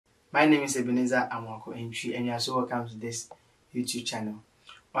My name is Amoateng, and you are so welcome to this YouTube channel.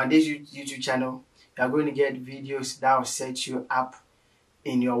 On this YouTube channel, you are going to get videos that will set you up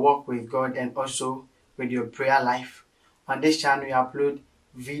in your walk with God and also with your prayer life. On this channel, you upload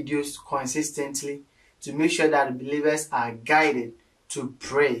videos consistently to make sure that believers are guided to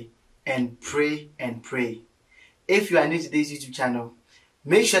pray and pray and pray. If you are new to this YouTube channel,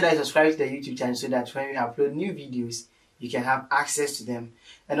 make sure that you subscribe to the YouTube channel so that when we upload new videos, you can have access to them.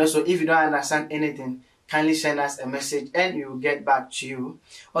 And also, if you don't understand anything, kindly send us a message and we will get back to you.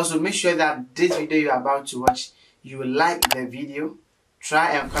 Also, make sure that this video you are about to watch, you like the video,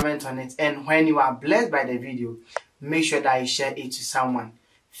 try and comment on it, and when you are blessed by the video, make sure that you share it to someone.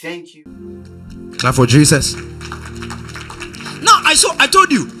 Thank you. Clap for Jesus. Now, I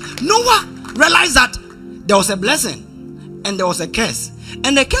told you, Noah realized that there was a blessing and there was a curse,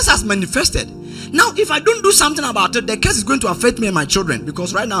 and the curse has manifested. Now, if I don't do something about it, the curse is going to affect me and my children,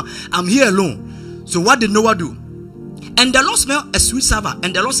 because right now I'm here alone. So what did Noah do? And the Lord smelled a sweet savour,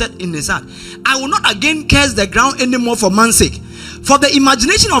 and the Lord said in his heart, I will not again curse the ground anymore for man's sake, for the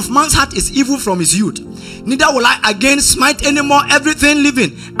imagination of man's heart is evil from his youth. Neither will I again smite anymore everything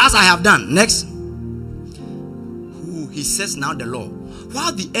living as I have done. Next. He says now the Lord,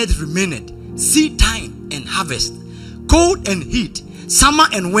 while the earth remaineth, seed time and harvest, cold and heat, summer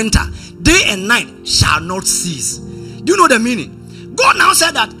and winter, day and night shall not cease. Do you know the meaning? God now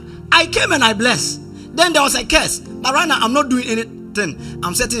said that I came and I blessed. Then there was a curse. But right now I'm not doing anything.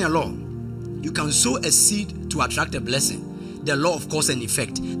 I'm setting a law. You can sow a seed to attract a blessing. The law of cause and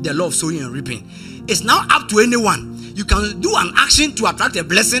effect. The law of sowing and reaping. It's now up to anyone. You can do an action to attract a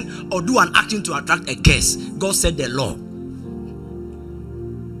blessing or do an action to attract a curse. God said the law.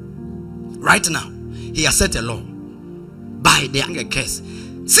 Right now, He has set a law by the anger curse.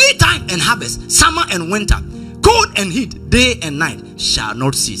 Seed time and harvest, summer and winter, cold and heat, day and night shall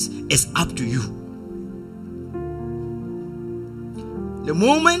not cease. It's up to you. The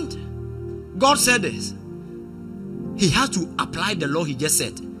moment God said this, He has to apply the law He just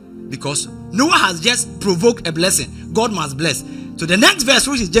said, because Noah has just provoked a blessing. God must bless. So the next verse,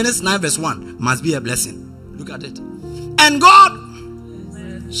 which is Genesis 9 verse 1, must be a blessing. Look at it. And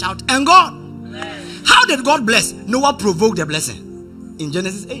God, shout, and God. How did God bless? Noah provoked the blessing in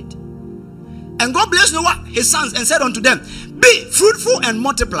Genesis 8. And God blessed Noah, his sons, and said unto them, be fruitful and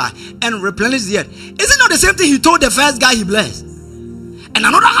multiply and replenish the earth. Is it not the same thing He told the first guy He blessed? And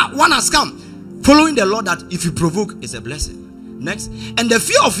another one has come, following the law that if you provoke, it's a blessing. Next. And the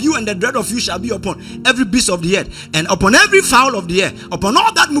fear of you and the dread of you shall be upon every beast of the earth, and upon every fowl of the air, upon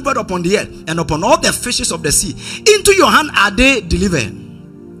all that moveth upon the earth, and upon all the fishes of the sea. Into your hand are they delivered.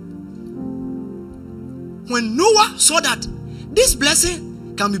 When Noah saw that this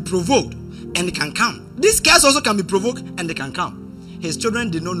blessing can be provoked and it can come, this curse also can be provoked and it can come, his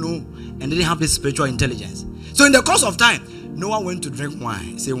children did not know and didn't have this spiritual intelligence. So in the course of time, Noah went to drink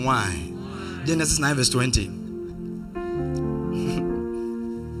wine. Say wine. Genesis 9 verse 20.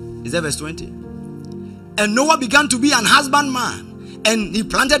 Is that verse 20? And Noah began to be an husbandman, and he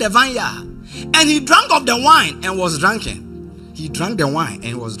planted a vineyard, and he drank of the wine and was drunken. He drank the wine and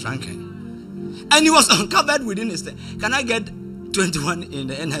he was drunken, and he was uncovered within his tent. Can I get 21 in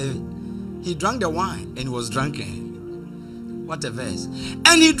the NIV? He drank the wine and he was drunken. What a verse.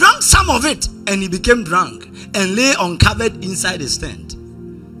 And he drank some of it and he became drunk and lay uncovered inside his tent.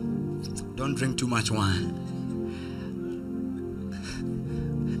 Don't drink too much wine.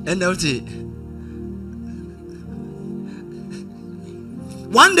 NLT.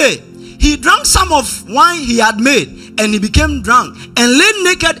 One day he drank some of wine he had made and he became drunk and lay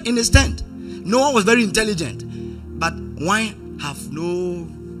naked in his tent. Noah was very intelligent, but wine have no,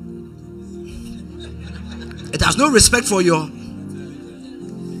 it has no respect for your.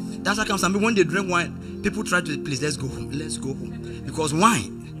 That's how come some people, when they drink wine, people try to, please, let's go home, because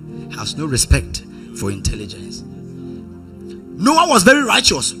wine has no respect for intelligence. Noah was very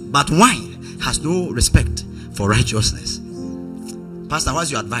righteous, but wine has no respect for righteousness. Pastor, what's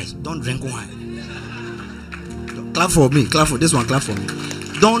your advice? Don't drink wine. Clap for me. Clap for this one. Clap for me.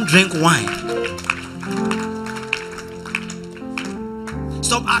 Don't drink wine.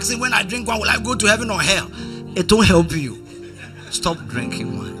 Stop asking, when I drink wine, will I go to heaven or hell? It won't help you. Stop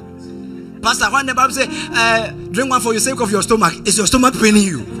drinking wine. Pastor, when the Bible says, drink wine for the sake of your stomach, is your stomach paining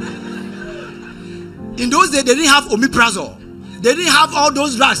you? In those days, they didn't have omeprazole. They didn't have all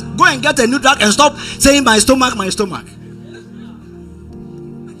those drugs. Go and get a new drug and stop saying my stomach, my stomach.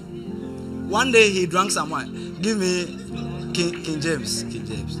 One day he drank some wine. Give me King James.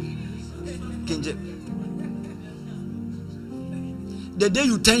 The day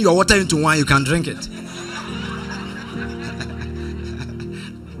you turn your water into wine, you can drink it.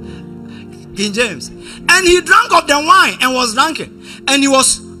 King James. And he drank of the wine and was drunken, and he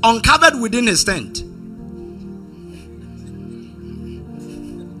was uncovered within his tent.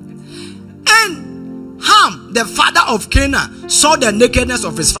 And Ham, the father of Canaan, saw the nakedness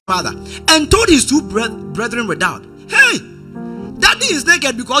of his father and told his two brethren without, hey, daddy is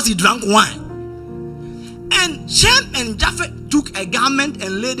naked because he drank wine. And Shem and Japheth took a garment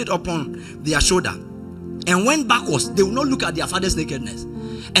and laid it upon their shoulder and went backwards. They will not look at their father's nakedness,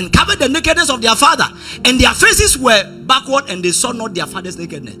 and covered the nakedness of their father, and their faces were backward, and they saw not their father's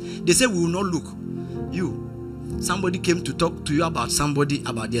nakedness. They said, we will not look. You, somebody came to talk to you about somebody,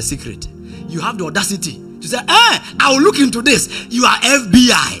 about their secret. You have the audacity to say, I will look into this. You are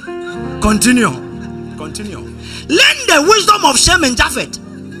FBI. Continue. Learn the wisdom of Shem and Japheth.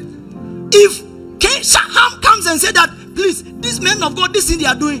 If Ham comes and say that, please, these men of God, this thing they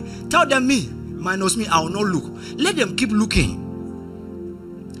are doing, tell them me, minus me, I will not look. Let them keep looking.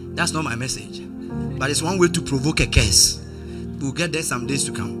 That's not my message, but it's one way to provoke a curse. We'll get there some days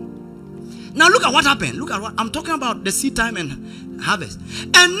to come. Now look at what happened. Look at what I'm talking about, the seed time and harvest.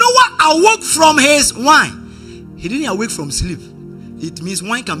 And Noah awoke from his wine. He didn't awake from sleep. It means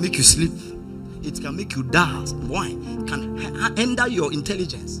wine can make you sleep. It can make you daze. Wine can hinder your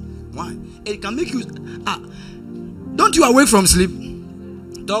intelligence. Wine. It can make you don't you awake from sleep?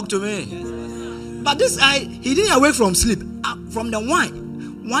 Talk to me. But this guy, he didn't awake from sleep. From the wine.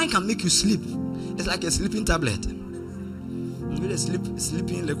 Wine can make you sleep. It's like a sleeping tablet. With a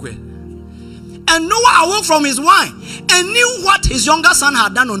sleeping liquid. And Noah awoke from his wine and knew what his younger son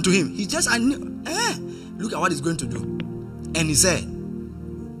had done unto him. He just look at what he's going to do. And he said,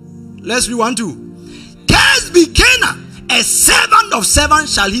 let's read 1-2. Cursed be Canaan, a servant of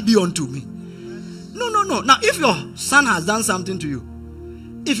servants shall he be unto me. No. Now, if your son has done something to you,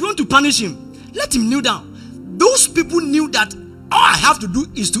 if you want to punish him, let him kneel down. Those people knew that all I have to do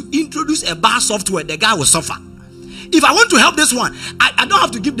is to introduce a bar software. The guy will suffer. If I want to help this one, I don't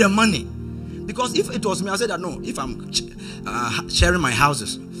have to give them money. Because if it was me, I said that no, if I'm sharing my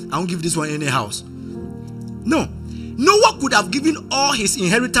houses, I won't give this one any house. No. Noah could have given all his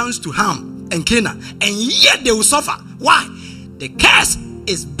inheritance to Ham and Canaan, and yet they will suffer. Why? The curse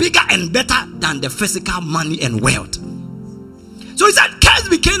is bigger and better than the physical money and wealth. So he said, cursed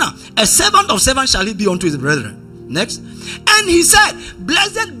be Canaan, a servant of servants shall he be unto his brethren. Next. And he said,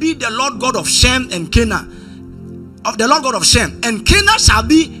 blessed be the Lord God of Shem and Canaan, of the Lord God of Shem, and Canaan shall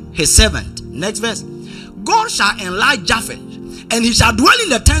be his servant. Next verse. God shall enlarge Japheth, and he shall dwell in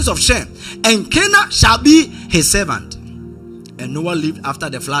the tents of Shem, and Canaan shall be his servant. And Noah lived after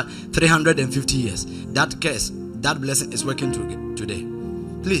the flood 350 years. That curse, that blessing is working today.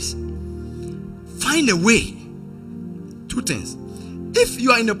 Please, find a way. Two things. If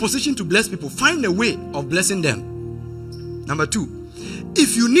you are in a position to bless people, find a way of blessing them. Number 2,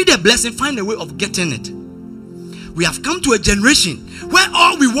 if you need a blessing, find a way of getting it. We have come to a generation where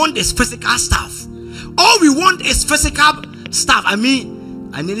all we want is physical stuff. All we want is physical stuff. I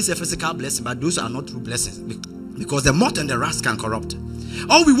nearly say physical blessing, but those are not true blessings, because the moth and the rust can corrupt.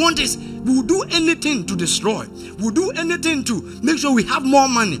 All we want is, we will do anything to destroy. We will do anything to make sure we have more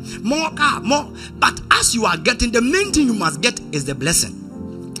money, more car, more. But as you are getting, the main thing you must get is the blessing.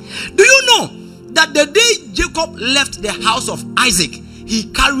 Do you know that the day Jacob left the house of Isaac,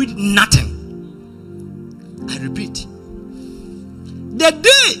 he carried nothing? I repeat, the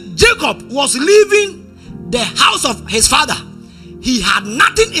day Jacob was leaving the house of his father, he had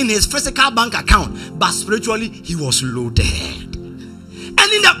nothing in his physical bank account, but spiritually he was loaded.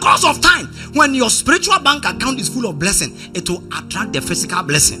 And in the course of time, when your spiritual bank account is full of blessing, it will attract the physical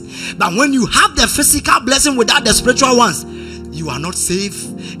blessing. But when you have the physical blessing without the spiritual ones, you are not safe.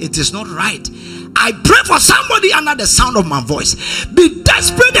 It is not right. I pray for somebody under the sound of my voice. Be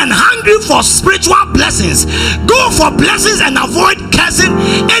desperate and hungry for spiritual blessings. Go for blessings and avoid cursing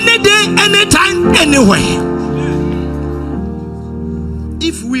any day, anytime, anywhere.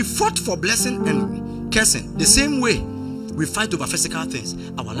 If we fought for blessing and cursing the same way we fight over physical things,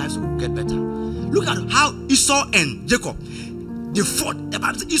 our lives will get better. Look at how Esau and Jacob, they fought. The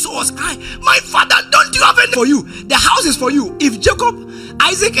Bible says Esau was crying, my father, don't you have any for you? The house is for you. If Jacob,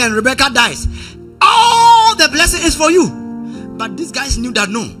 Isaac and Rebekah dies, all the blessing is for you. But these guys knew that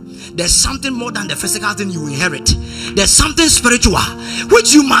no, there's something more than the physical thing you inherit. There's something spiritual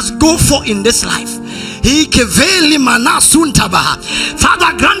which you must go for in this life.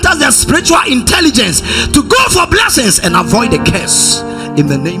 Father, grant us the spiritual intelligence to go for blessings and avoid the curse in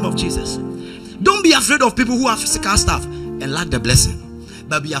the name of Jesus. Don't be afraid of people who have physical stuff and lack the blessing,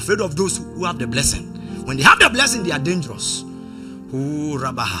 but be afraid of those who have the blessing. When they have the blessing, they are dangerous. Oh,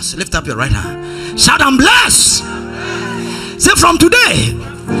 Rabahas, lift up your right hand. Shout, I'm blessed. Say, from today,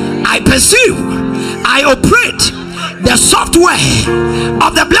 I perceive I operate the software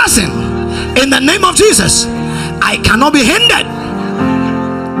of the blessing in the name of Jesus. I cannot be hindered.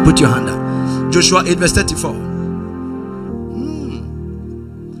 Put your hand up. Joshua 8 verse 34.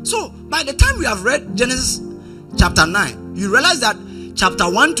 So by the time we have read Genesis chapter 9, you realize that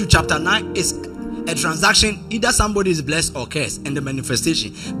chapter 1 to chapter 9 is a transaction. Either somebody is blessed or cursed, and the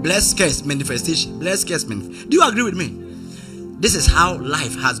manifestation. Blessed, cursed, manifestation. Blessed, cursed, manifestation. Do you agree with me? This is how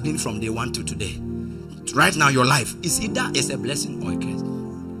life has been from day 1 to today. Right now your life is either a blessing or a curse.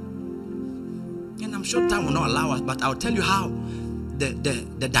 And I'm sure time will not allow us, but I'll tell you how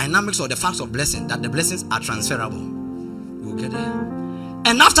the dynamics or the facts of blessing, that the blessings are transferable. We'll get there.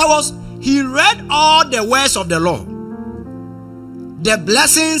 And afterwards, he read all the words of the law, the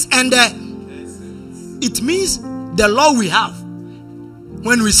blessings and it means the law we have.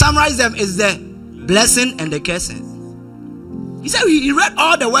 When we summarize them, is the blessing and the cursing. He said he read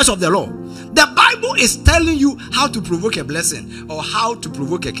all the words of the law. The Bible is telling you how to provoke a blessing, or how to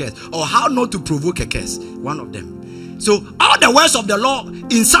provoke a curse, or how not to provoke a curse. One of them. So all the words of the law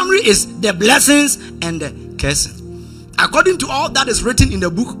in summary is the blessings and the cursing, according to all that is written in the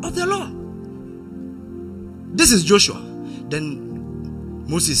book of the law. This is Joshua. Then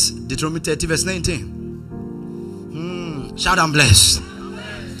Moses, Deuteronomy 30 verse 19. Shout, I'm blessed.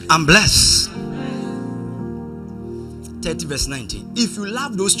 I'm blessed. 30 verse 19. If you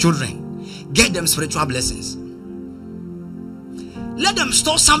love those children, get them spiritual blessings. Let them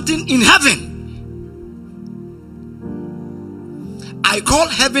store something in heaven. I call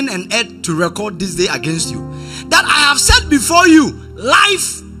heaven and earth to record this day against you, that I have set before you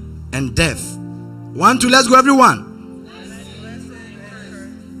life and death. 1, 2, let's go everyone.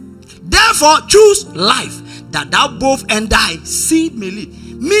 Therefore choose life, that thou both and thy seed may live.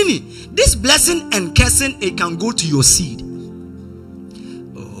 Meaning, this blessing and cursing, it can go to your seed.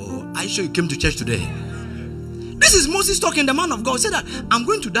 Oh, I sure you came to church today. This is Moses talking. The man of God said that I'm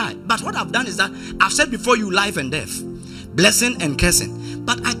going to die, but what I've done is that I've set before you life and death, blessing and cursing.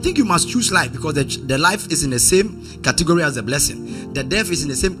 But I think you must choose life, because the life is in the same category as the blessing. The death is in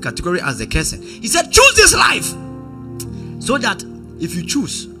the same category as the cursing. He said choose this life, so that if you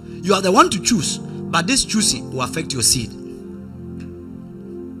choose, you are the one to choose, but this choosing will affect your seed.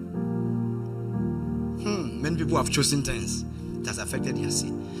 Many people have chosen things that has affected their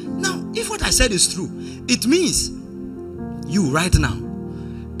seed. Now, if what I said is true, it means you right now,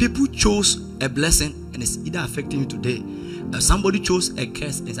 people chose a blessing and it's either affecting you today. Somebody chose a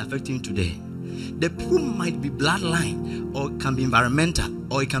curse and it's affecting you today. The people might be bloodline, or it can be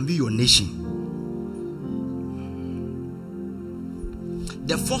environmental, or it can be your nation.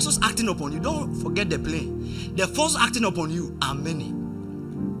 The forces acting upon you, don't forget the plane. The forces acting upon you are many.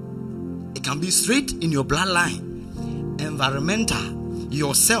 It can be straight in your bloodline, environmental,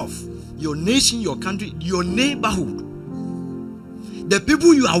 yourself, your nation, your country, your neighborhood, the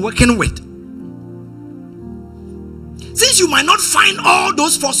people you are working with. Since you might not find all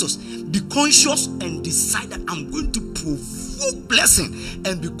those forces, be conscious and decide that I'm going to provoke blessing,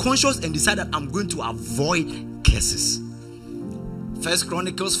 and be conscious and decide that I'm going to avoid curses. 1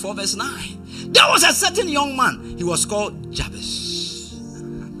 Chronicles 4 verse 9. There was a certain young man, he was called Jabez.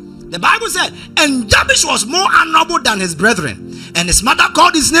 The Bible said, and Jabez was more honorable than his brethren, and his mother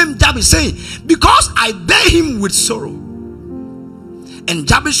called his name Jabez, saying, because I bear him with sorrow. And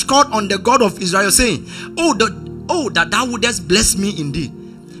Jabez called on the God of Israel, saying, that thou wouldest bless me indeed.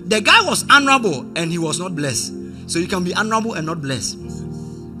 The guy was honorable and he was not blessed. So you can be honorable and not blessed.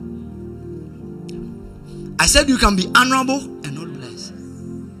 I said you can be honorable and not blessed.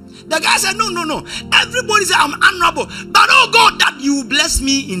 The guy said, no. Everybody said I'm honorable, but oh God, that you bless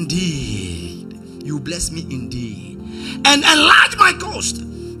me indeed. You bless me indeed. And enlarge my coast,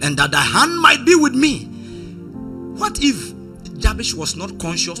 and that thy hand might be with me. What if Jabez was not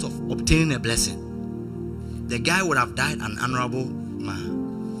conscious of obtaining a blessing? The guy would have died an honorable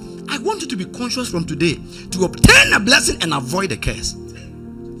man. I want you to be conscious from today to obtain a blessing and avoid a curse.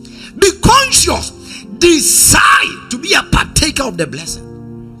 Be conscious. Decide to be a partaker of the blessing.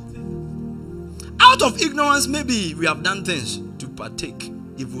 Out of ignorance, maybe we have done things to partake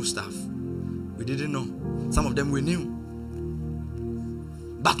evil stuff. We didn't know. Some of them we knew.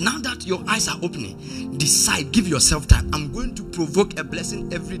 But now that your eyes are opening, decide, give yourself time. I'm going to provoke a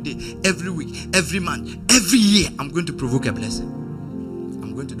blessing every day, every week, every month, every year. I'm going to provoke a blessing.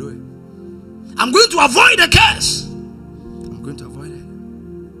 I'm going to do it. I'm going to avoid a curse. I'm going to avoid it.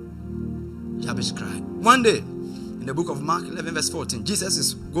 Jabez cried. One day, in the book of Mark 11 verse 14, Jesus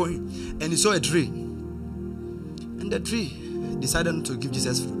is going and he saw a tree. And the tree decided not to give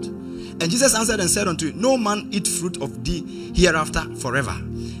Jesus fruit. And Jesus answered and said unto him, no man eat fruit of thee hereafter forever.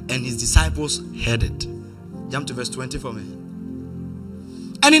 and his disciples heard it. Jump to verse 20 for me.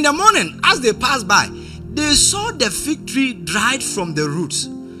 And in the morning, as they passed by, they saw the fig tree dried from the roots.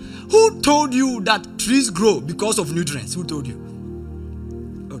 Who told you that trees grow because of nutrients? Who told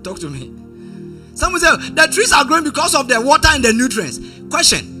you? Oh, talk to me. Someone said the trees are growing because of the water and the nutrients.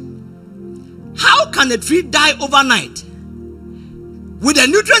 Question: how can a tree die overnight? With the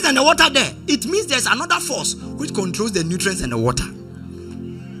nutrients and the water there, it means there's another force which controls the nutrients and the water.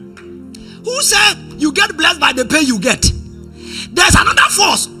 Who said you get blessed by the pay you get? There's another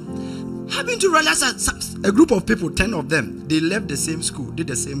force. Haven't you realized that a group of people, 10 of them, they left the same school, did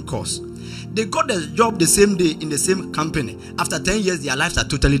the same course. They got the job the same day in the same company. After 10 years, their lives are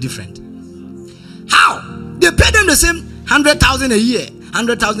totally different. How? They pay them the same 100,000 a year.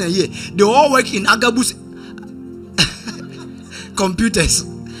 100,000 a year. They all work in Agabus computers.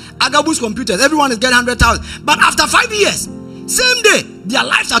 Agabus computers. Everyone is getting 100,000. But after 5 years, same day, their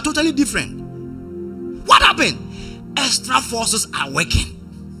lives are totally different. What happened? Extra forces are working.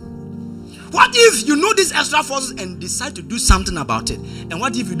 What if you know these extra forces and decide to do something about it? And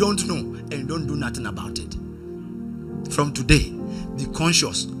what if you don't know and you don't do nothing about it? From today, be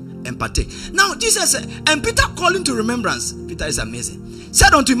conscious and partake. Now, Jesus said, and Peter calling to remembrance, Peter is amazing,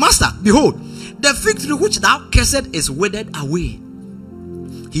 said unto him, Master, behold, the fig tree which thou cursed is withered away.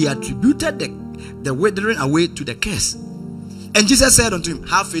 He attributed the withering away to the curse. And Jesus said unto him,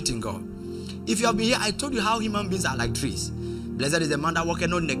 have faith in God. If you have been here, I told you how human beings are like trees. Blessed is the man that walketh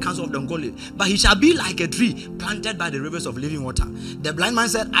not in the counsel of the ungodly, but he shall be like a tree planted by the rivers of living water. The blind man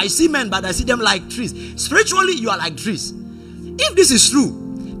said, I see men, but I see them like trees. Spiritually, you are like trees. If this is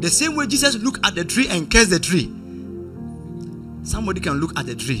true, the same way Jesus looked at the tree and cursed the tree, somebody can look at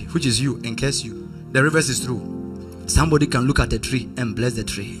the tree, which is you, and curse you. The reverse is true. Somebody can look at the tree and bless the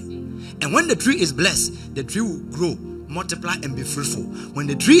tree. And when the tree is blessed, the tree will grow, multiply, and be fruitful. When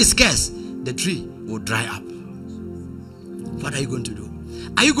the tree is cursed, the tree will dry up. What are you going to do?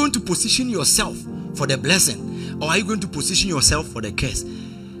 Are you going to position yourself for the blessing, or are you going to position yourself for the curse?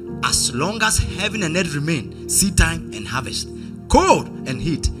 As long as heaven and earth remain, seed time and harvest, cold and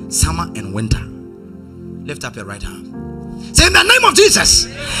heat, summer and winter. Lift up your right hand. Say, in the name of Jesus,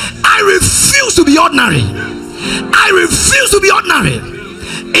 I refuse to be ordinary. I refuse to be ordinary.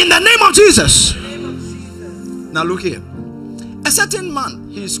 In the name of Jesus. Now look here. A certain man,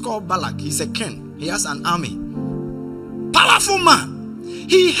 he is called Balak. He's a king. He has an army. Powerful man.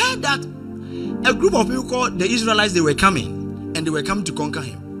 He heard that a group of people called the Israelites, they were coming, and they were coming to conquer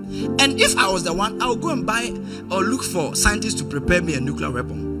him. And if I was the one, I would go and buy or look for scientists to prepare me a nuclear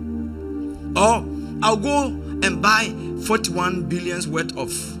weapon. Or I'll go and buy 41 billions worth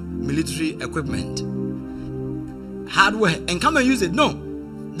of military equipment, hardware, and come and use it. No.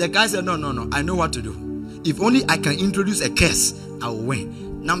 The guy said, no, I know what to do. If only I can introduce a curse, I will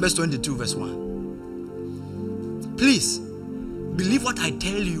win. Numbers 22 verse 1. Please, believe what I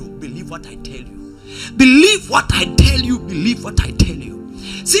tell you. Believe what I tell you. Believe what I tell you. Believe what I tell you.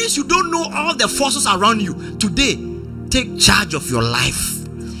 Since you don't know all the forces around you, today, take charge of your life.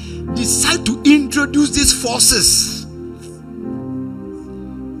 Decide to introduce these forces.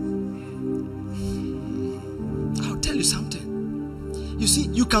 I'll tell you something. You see,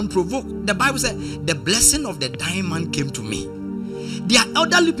 you can provoke. The Bible said, the blessing of the dying man came to me. There are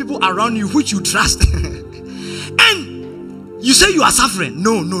elderly people around you which you trust. And you say you are suffering.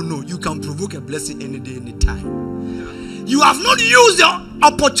 No. You can provoke a blessing any day, any time. You have not used your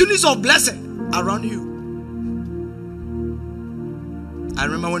opportunities of blessing around you. I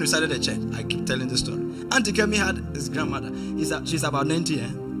remember when we started the church, I keep telling this story. Auntie Kemi had his grandmother. She's about 90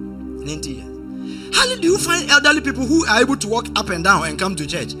 years. 90 years. How do you find elderly people who are able to walk up and down and come to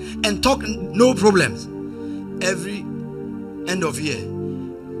church and talk no problems? Every end of year,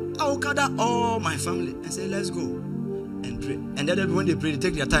 I will gather all my family and say, let's go and pray. And then when they pray, they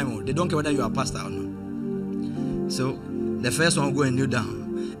take their time. They don't care whether you are pastor or not. So the first one will go and kneel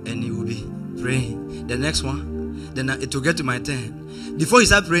down and he will be praying. The next one, then it will get to my turn. Before he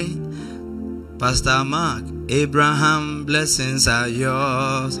start praying, Pastor Mark, Abraham, blessings are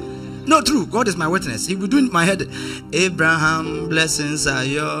yours. No, true. God is my witness. He will do in my head. Abraham, blessings are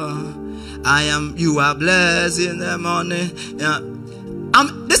yours. You are blessed in the morning. Yeah.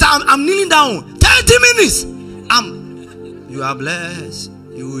 I'm kneeling down. 30 minutes. You are blessed.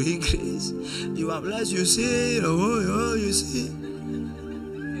 You will increase. You are blessed. You see. Oh, you see.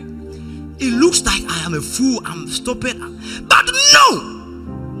 It looks like I am a fool. I'm stupid. But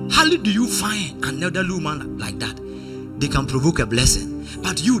no. How do you find an elderly woman like that? They can provoke a blessing.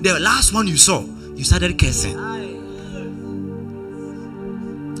 But you, the last one you saw, you started cursing.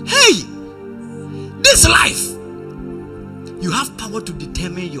 Hey, this life, You have power to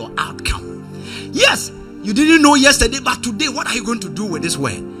determine your outcome. Yes, you didn't know yesterday, but today, what are you going to do with this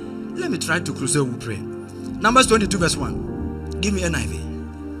word? Let me try to close it. We pray. Numbers 22 verse 1. Give me NIV.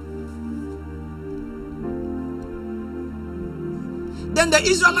 Then the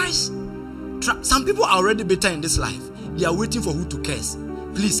Israelites, some people are already bitter in this life. They are waiting for who to curse.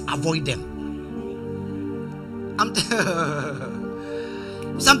 Please avoid them.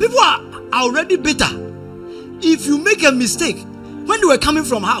 Some people are already bitter. If you make a mistake, when they were coming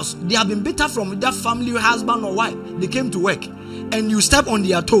from house, they have been bitter from their family, husband or wife. They came to work and you step on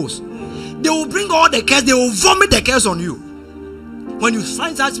their toes. They will bring all the curse. They will vomit the curse on you. When you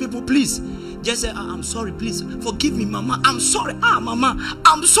find such people, please just say, I'm sorry, please forgive me, Mama. I'm sorry. Mama,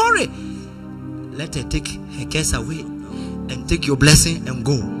 I'm sorry. Let her take her curse away and take your blessing and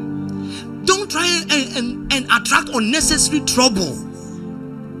go. Don't try and attract unnecessary trouble.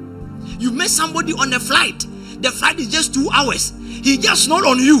 You met somebody on a flight. The flight is just 2 hours. He just snored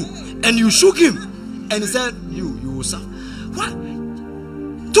on you and you shook him and he said, you will suffer. What?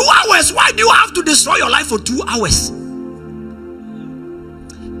 2 hours? Why do you have to destroy your life for 2 hours? I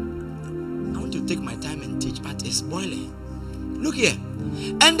want to take my time and teach, but it's boiling. Look here.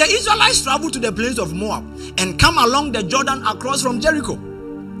 And the Israelites traveled to the plains of Moab and come along the Jordan across from Jericho.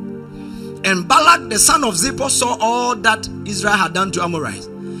 And Balak the son of Zippor saw all that Israel had done to Amorites.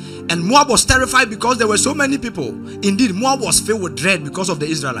 And Moab was terrified because there were so many people. Indeed, Moab was filled with dread because of the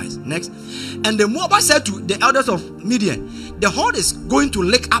Israelites. Next. And the Moabites said to the elders of Midian, the horde is going to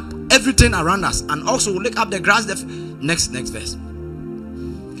lick up everything around us and also lick up the grass. Next verse.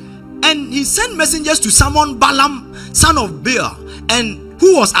 And he sent messengers to summon Balaam, son of Beor, and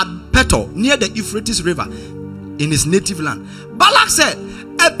who was at Petor near the Euphrates River in his native land. Balak said,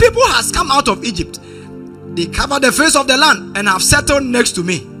 a people has come out of Egypt. They cover the face of the land and have settled next to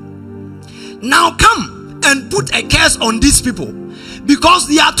me. Now come and put a curse on these people because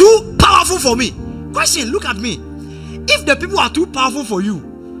they are too powerful for me. Question, look at me. If the people are too powerful for you,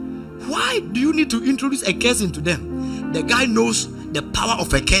 why do you need to introduce a curse into them? The guy knows the power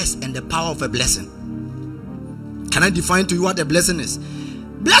of a curse and the power of a blessing. Can I define to you what a blessing is?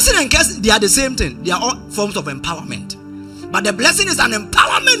 Blessing and curse, they are the same thing. They are all forms of empowerment. But the blessing is an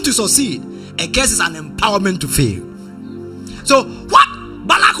empowerment to succeed. A curse is an empowerment to fail. So what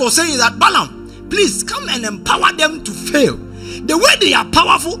Balak was saying is that, Balaam, please come and empower them to fail. The way they are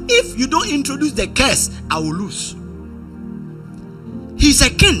powerful, if you don't introduce the curse, I will lose. He's a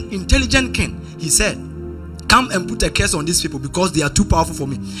king, intelligent king. He said, come and put a curse on these people because they are too powerful for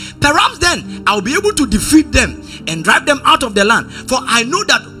me. Perhaps then I'll be able to defeat them and drive them out of the land. For I know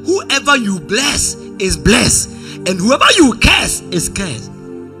that whoever you bless is blessed, and whoever you curse is cursed.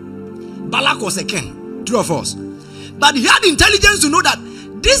 Balak was a king, true or false? But he had intelligence to know that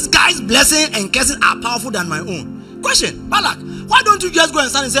this guy's blessing and cursing are powerful than my own. Question, Balak, why don't you just go and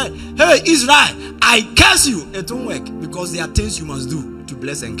stand and say, hey Israel, I curse you? It won't work because there are things you must do to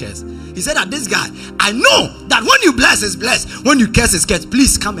bless and curse. He said that this guy, I know that when you bless is blessed, when you curse is cursed.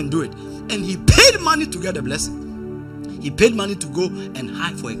 Please come and do it. And he paid money to get a blessing. He paid money to go and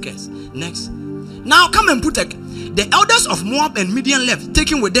hide for a curse. Next. Now come and put the elders of Moab and Midian left,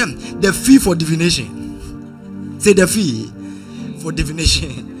 taking with them the fee for divination. Say the fee for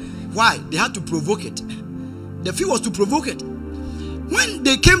divination. Why? They had to provoke it. The fee was to provoke it. When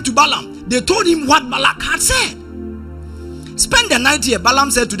they came to Balaam, they told him what Balak had said. Spend the night here,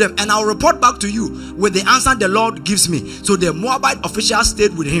 Balaam said to them, and I'll report back to you with the answer the Lord gives me. So the Moabite officials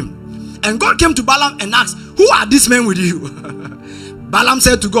stayed with him. And God came to Balaam and asked, who are these men with you? Balaam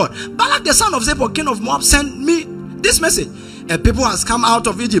said to God, Balak the son of Zippor, king of Moab, sent me this message. A people has come out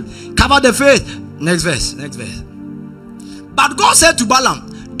of Egypt. Cover the face. Next verse. But God said to Balaam,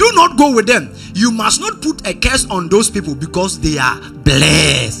 do not go with them. You must not put a curse on those people because they are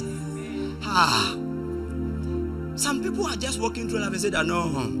blessed. Some people are just walking through life and say that no,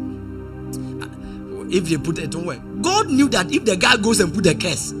 if they put it, don't work. God knew that if the guy goes and put a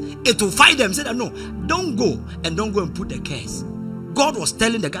curse, it will fight them. Say that no, don't go and put the curse. God was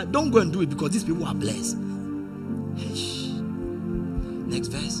telling the guy, don't go and do it because these people are blessed. Next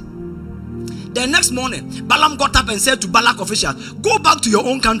verse. The next morning, Balaam got up and said to Balak officials, go back to your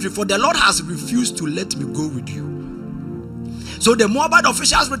own country, for the Lord has refused to let me go with you. So the Moabite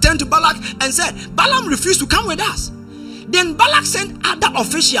officials returned to Balak and said, Balaam refused to come with us. Then Balak sent other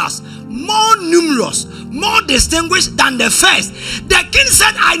officials, more numerous, more distinguished than the first. The king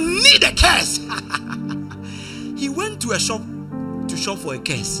said, I need a curse. He went to a shop to shop for a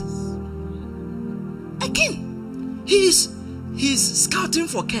curse. A king. He's scouting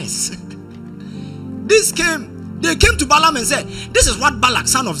for curse. They came to Balaam and said, this is what Balak,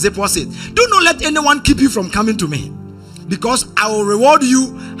 son of Zippor, said. Do not let anyone keep you from coming to me. because I will reward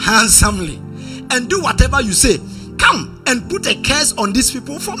you handsomely. And do whatever you say. Come and put a curse on these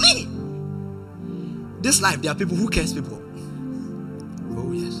people for me. This life, there are people who curse people.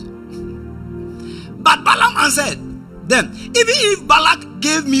 Oh yes. But Balaam answered them, even if Balak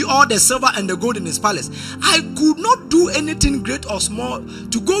gave me all the silver and the gold in his palace, I could not do anything great or small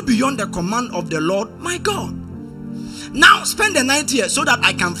to go beyond the command of the Lord my God. Now spend the night here so that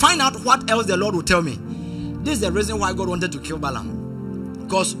I can find out what else the Lord will tell me. This is the reason why God wanted to kill Balaam.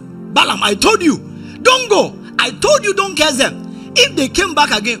 Because Balaam, I told you, don't go. I told you, don't curse them. If they came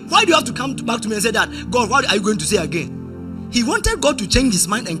back again, why do you have to come back to me and say that? God, what are you going to say again? He wanted God to change his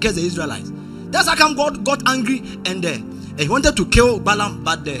mind and curse the Israelites. That's how come God got angry and he wanted to kill Balaam,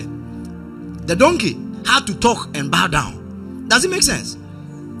 but the donkey had to talk and bow down. Does it make sense?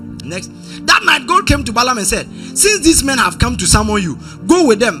 Next. That night God came to Balaam and said, since these men have come to summon you, go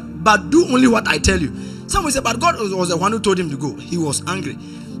with them, but do only what I tell you. Someone said, but God was the one who told him to go. He was angry.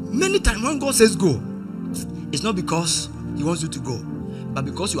 Many times when God says go, it's not because he wants you to go, but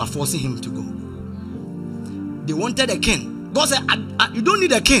because you are forcing him to go. They wanted a king. God said, you don't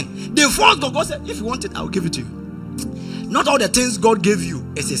need a king. They forced God. God said, if you want it, I'll give it to you. Not all the things God gave you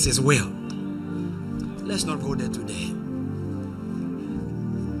is his will. Let's not go there today.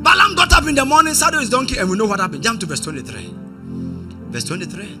 Balaam got up in the morning, saddled his donkey, and we know what happened. Jump to verse 23. Verse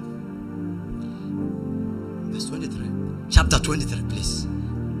 23. Verse 23. Chapter 23, please.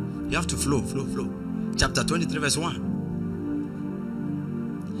 You have to flow. Chapter 23, verse 1.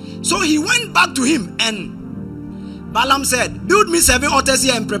 So he went back to him, and Balaam said, build me 7 altars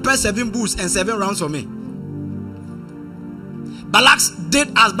here and prepare 7 bulls and 7 rams for me. Balak did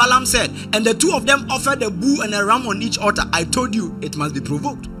as Balaam said, and the 2 of them offered a bull and a ram on each altar. I told you it must be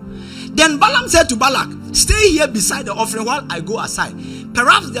provoked. Then Balaam said to Balak, stay here beside the offering while I go aside.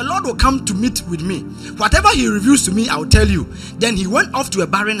 Perhaps the Lord will come to meet with me. Whatever he reveals to me, I will tell you. Then he went off to a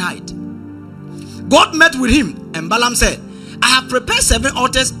barren height. God met with him, and Balaam said, I have prepared 7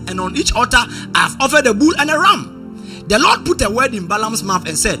 altars, and on each altar I have offered a bull and a ram. The Lord put a word in Balaam's mouth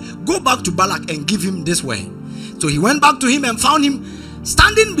and said, go back to Balak and give him this word. So he went back to him and found him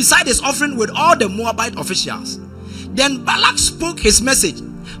standing beside his offering with all the Moabite officials. Then Balak spoke his message.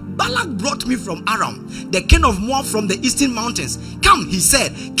 Balak brought me from Aram, the king of Moab from the eastern mountains. Come, he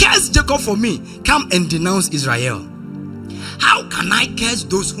said, curse Jacob for me. Come and denounce Israel. How can I curse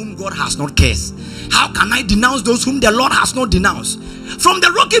those whom God has not cursed? How can I denounce those whom the Lord has not denounced? From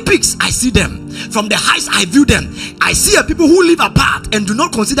the rocky peaks, I see them. From the heights, I view them. I see a people who live apart and do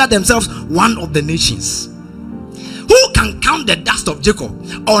not consider themselves one of the nations. Who can count the dust of Jacob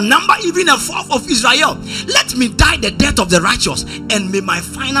or number even a fourth of Israel? Let me die the death of the righteous, and may my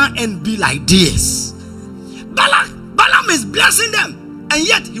final end be like this. Balaam is blessing them, and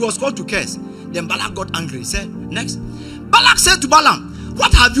yet he was called to curse. Then Balak got angry. He said, next. Balak said to Balaam,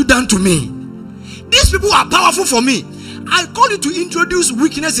 what have you done to me? These people are powerful for me. I called you to introduce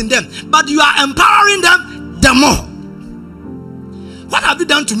weakness in them, but you are empowering them the more. What have you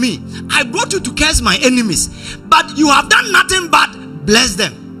done to me? I brought you to curse my enemies, but you have done nothing but bless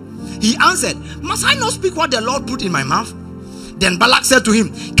them. He answered, must I not speak what the Lord put in my mouth? Then Balak said to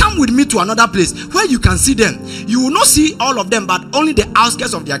him, come with me to another place where you can see them. You will not see all of them, but only the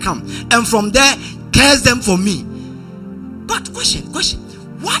outskirts of their camp, and from there curse them for me. But question,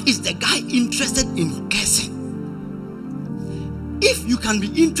 why is the guy interested in cursing? If you can be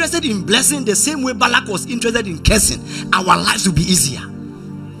interested in blessing the same way Balak was interested in cursing, our lives will be easier.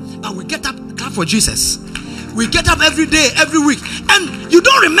 But we get up, clap for Jesus. We get up every day, every week, and you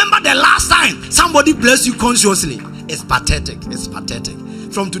don't remember the last time somebody blessed you consciously. It's pathetic. It's pathetic.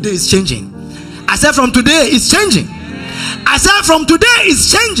 From today, it's changing. I said from today, it's changing. I said from today,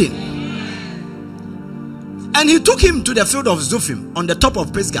 it's changing. And he took him to the field of Zophim on the top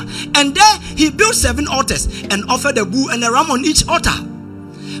of Pisgah. And there he built 7 altars and offered a bull and a ram on each altar.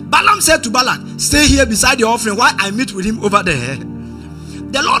 Balaam said to Balak, stay here beside the offering while I meet with him over there.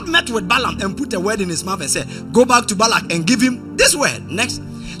 The Lord met with Balaam and put a word in his mouth and said, go back to Balak and give him this word. Next.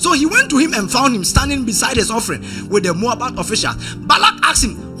 So he went to him and found him standing beside his offering with the Moabite official. Balak asked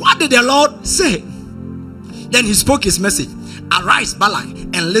him, what did the Lord say? Then he spoke his message. Arise, Balak,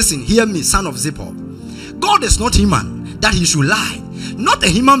 and listen. Hear me, son of Zippor. God is not human that he should lie, not a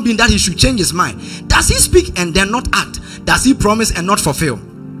human being that he should change his mind. Does he speak and then not act? Does he promise and not fulfill?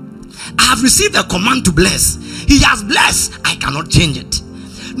 I have received a command to bless. He has blessed. I cannot change it.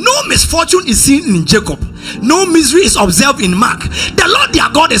 No misfortune is seen in Jacob. No misery is observed in Mark. The Lord their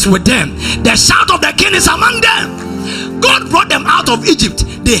God is with them. The shout of the king is among them. God brought them out of Egypt.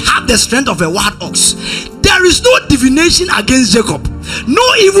 They have the strength of a wild ox. There is no divination against Jacob. No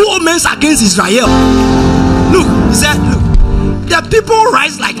evil omens against Israel. Look, he said, look, the people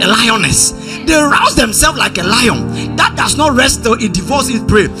rise like a lioness. They rouse themselves like a lion that does not rest till it devours its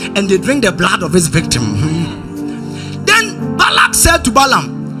prey, and they drink the blood of its victim. Then Balak said to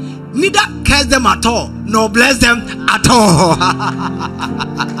Balaam, neither curse them at all, nor bless them at all.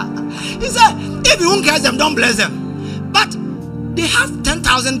 He said, if you won't curse them, don't bless them. But they have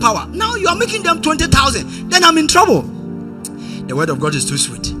 10,000 power. Now you are making them 20,000. Then I'm in trouble. The word of God is too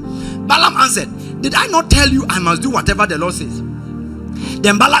sweet. Balaam answered, did I not tell you I must do whatever the Lord says?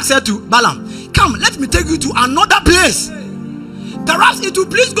 Then Balak said to Balaam, come, let me take you to another place. Perhaps it will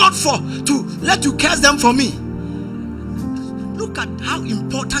please God to let you curse them for me. Look at how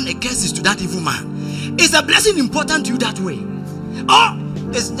important a curse is to that evil man. Is a blessing important to you that way? Oh,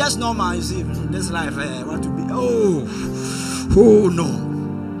 it's just normal, you see, this life, what to be, oh no.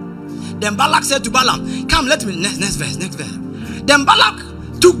 Then Balak said to Balaam, come, let me, next verse. Then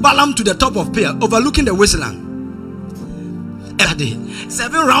Balak took Balaam to the top of Peor, overlooking the wasteland.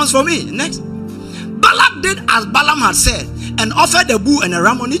 7 rounds for me. Next. Balak did as Balaam had said, and offered a bull and a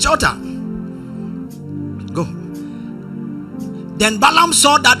ram on each altar. Go. Then Balaam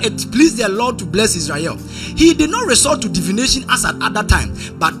saw that it pleased the Lord to bless Israel. He did not resort to divination as at other time,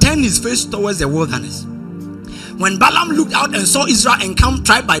 but turned his face towards the wilderness. When Balaam looked out and saw Israel encamped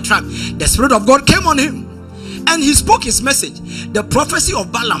tribe by tribe, the Spirit of God came on him, and he spoke his message, the prophecy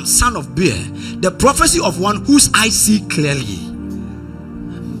of Balaam, son of Beor, the prophecy of one whose eyes see clearly.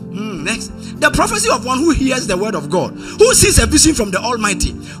 Next, the prophecy of one who hears the word of God, who sees a vision from the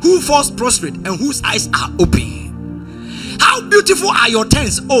Almighty, who falls prostrate and whose eyes are open. How beautiful are your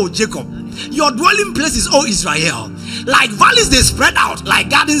tents, O Jacob, your dwelling places, O Israel. Like valleys they spread out,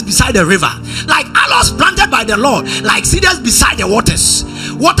 like gardens beside the river, like aloes planted by the Lord, like cedars beside the waters.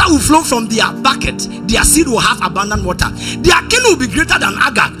 Water will flow from their bucket, their seed will have abundant water. Their king will be greater than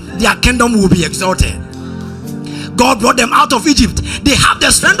Agag, their kingdom will be exalted. God brought them out of Egypt. They have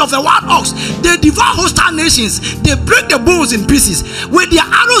the strength of a wild ox. They devour hostile nations. They break the bones in pieces. With their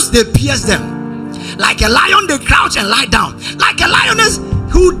arrows they pierce them. Like a lion they crouch and lie down. Like a lioness,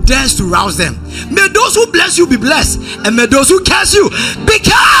 who dares to rouse them? May those who bless you be blessed, and may those who curse you be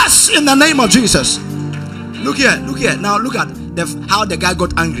cursed in the name of Jesus. Look here. Now look at how the guy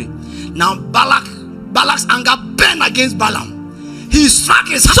got angry. Now Balak's anger burned against Balaam. He struck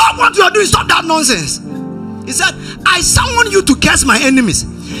his hand. Stop what you are doing. Stop that nonsense. He said, I summon you to curse my enemies,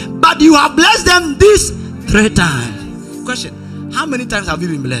 but you have blessed them these 3 times. Question, how many times have you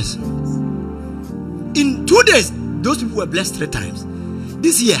been blessed? In 2 days, those people were blessed 3 times.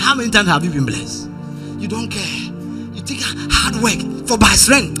 This year, how many times have you been blessed? You don't care. You think hard work, for by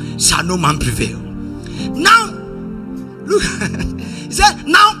strength shall no man prevail. Now, look, he said,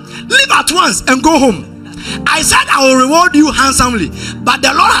 now leave at once and go home. I said I will reward you handsomely, but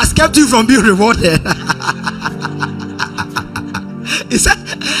the Lord has kept you from being rewarded. He said,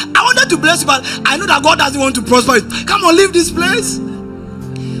 I wanted to bless you, but I know that God doesn't want to prosper you. Come on, leave this place.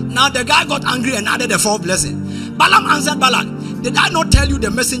 Now the guy got angry and added a 4th blessing. Balaam answered Balak, did I not tell you the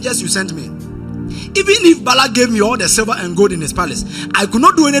messengers you sent me? Even if Balak gave me all the silver and gold in his palace, I could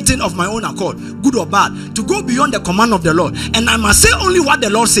not do anything of my own accord, good or bad, to go beyond the command of the Lord. And I must say only what the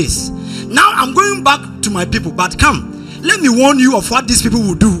Lord says. Now I'm going back to my people, but come, let me warn you of what these people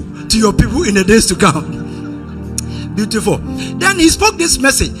will do to your people in the days to come. Beautiful. Then he spoke this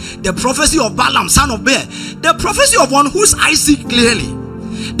message, the prophecy of Balaam, son of Beor, the prophecy of one whose eyes see clearly,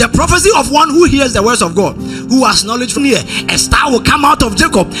 the prophecy of one who hears the words of God, who has knowledge from here. A star will come out of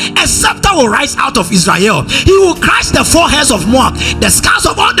Jacob, a scepter will rise out of Israel. He will crush the foreheads of Moab, the scars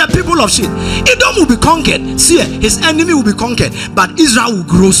of all the people of Shit. Edom will be conquered. See, his enemy will be conquered, but Israel will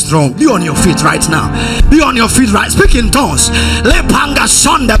grow strong. Be on your feet right now. Be on your feet right. Speak in tongues. Lepanga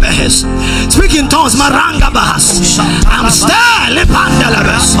sonda behes. Speak in tongues. Maranga bahas. I'm still lepanda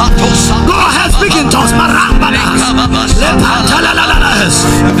lebes. Go ahead. Speak in tongues. Maranga bahas. Lepanda lebes.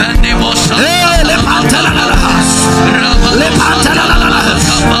 Hey, lepanda lebes. Lepanda lebes.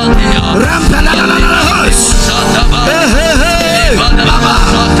 Rampela lebes. Hey, hey, hey.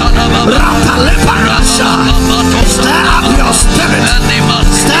 Rampa lepanda. Stir up your spirit.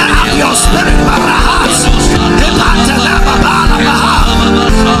 Stir up your spirit. Marahas. Lepanda lebes.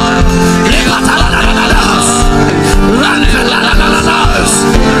 Lepanda lebes. Rampela lebes. Rampela lebes.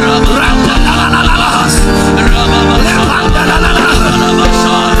 Lepanda lebes.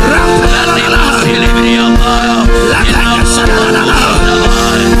 Rampela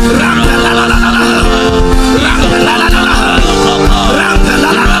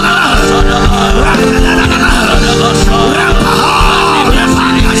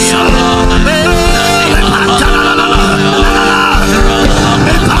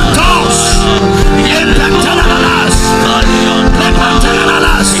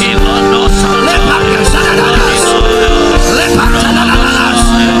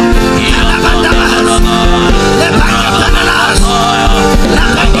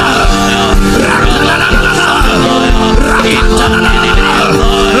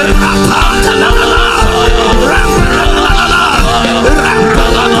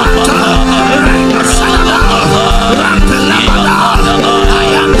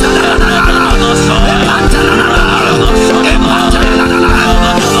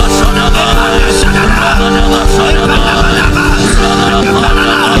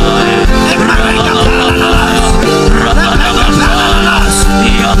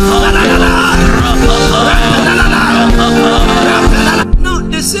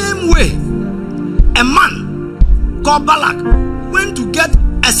way, a man called Balak went to get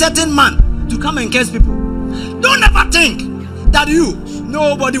a certain man to come and curse people. Don't ever think that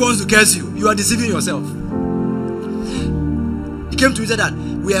nobody wants to curse you. You are deceiving yourself. He came to you and said that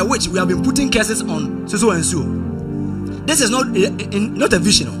we are witch. We have been putting curses on so and so. This is not a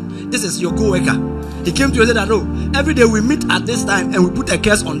vision. This is your co-worker. He came to you and said that every day we meet at this time and we put a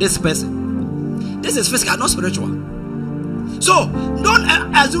curse on this person. This is physical, not spiritual. So don't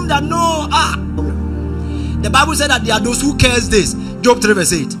assume that the Bible said that there are those who curse this. Job 3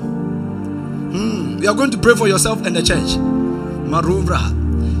 verse 8. You are going to pray for yourself and the church. Maruvra.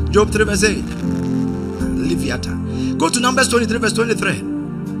 Job 3 verse 8. Liviata. Go to Numbers 23 verse 23.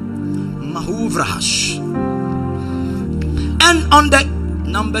 Mahuvrahash. And on the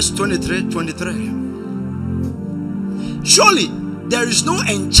Numbers 23. Surely there is no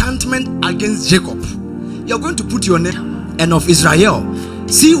enchantment against Jacob. You are going to put your name and of Israel.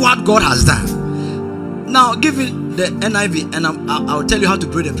 See what God has done. Now give it the NIV and I'll tell you how to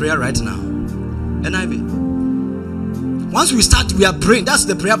pray the prayer right now. NIV. Once we start, we are praying. That's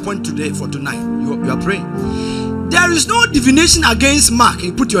the prayer point today for tonight. You are praying. There is no divination against Mark.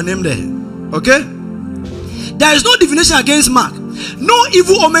 You put your name there. Okay? There is no divination against Mark. No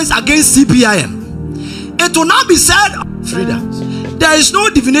evil omens against CPIM. It will not be said Frida. There is no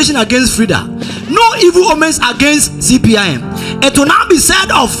divination against Frida. No evil omens against CPIM. It will not be said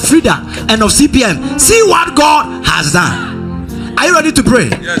of Frida and of CPIM. See what God has done. Are you ready to pray?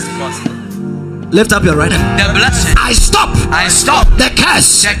 Yes, Pastor. Lift up your right hand. The blessing. I stop the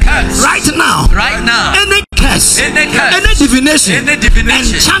curse right now. Any curse, any divination,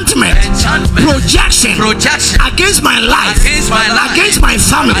 enchantment, projection against my life, against my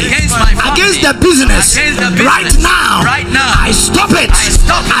family, against the business, right now, I stop it.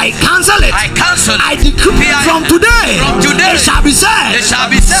 I cancel it. I decree from today, it shall be said,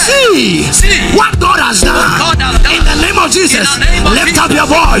 see what God has done. In the name of Jesus, lift up your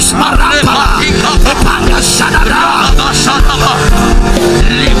voice. The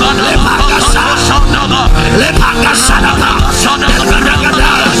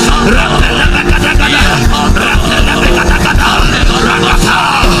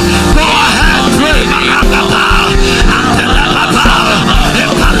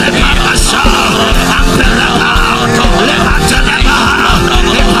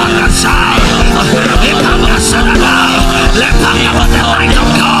light of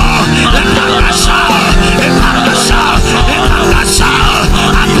God.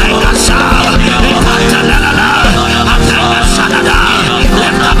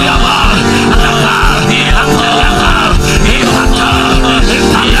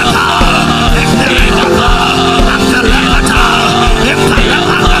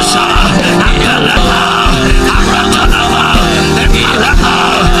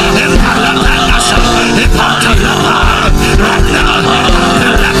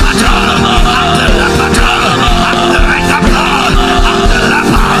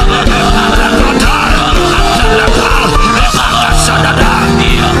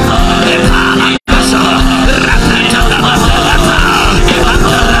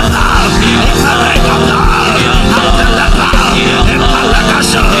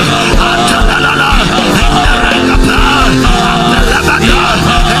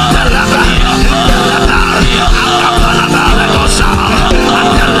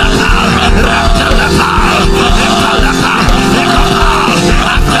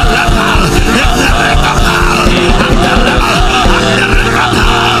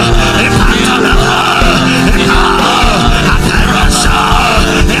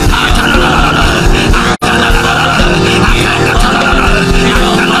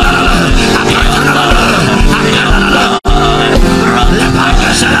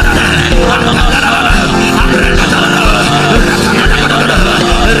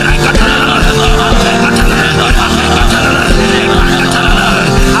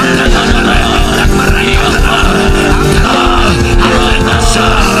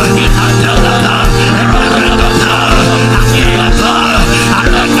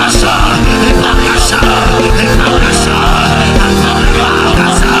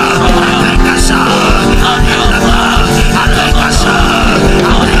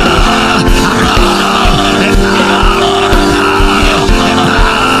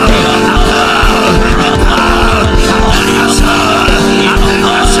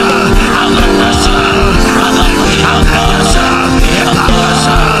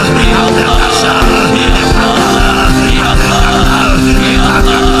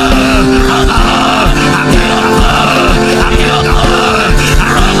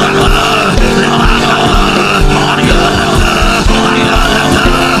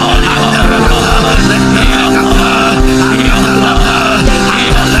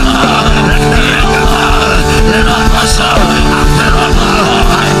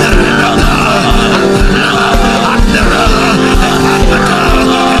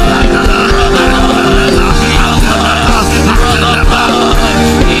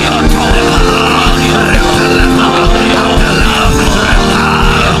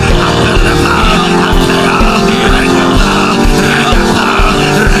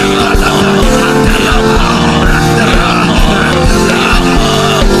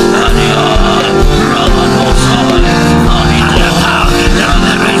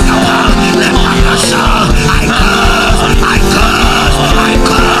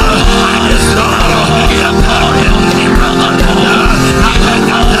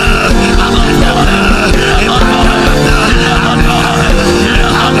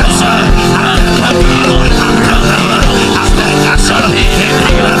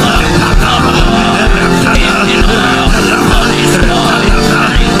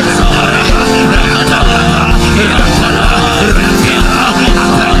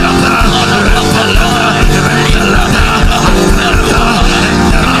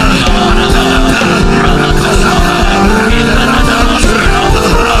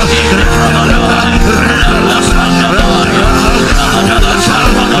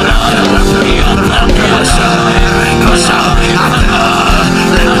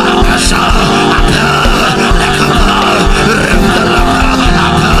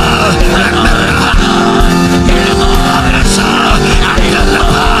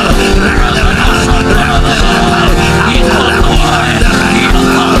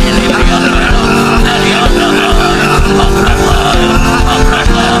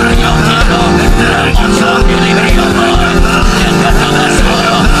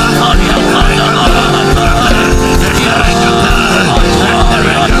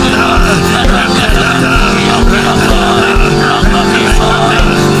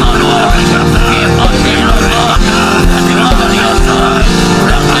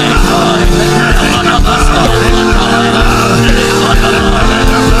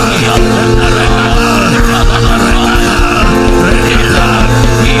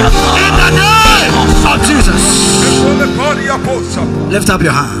 up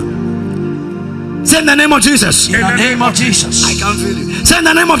your hand. Say in the name of Jesus. In the name of Jesus. I can't feel you. Say in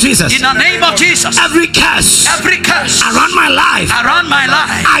the name of Jesus. In the name of Jesus. Every curse around my life,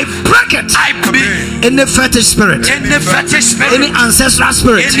 I break it. I break any fetish spirit, any fetish spirit, any ancestral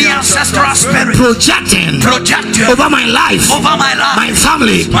spirit, projecting over my life, my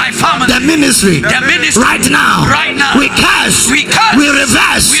family, the ministry. Right now, we curse, we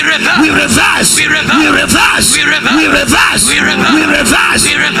reverse, we reverse, we reverse, we reverse, we reverse.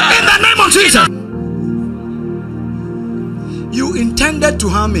 In the name of Jesus. You intended to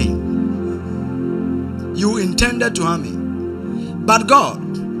harm me. You intended to harm me. But God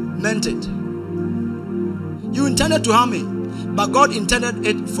meant it. You intended to harm me. But God intended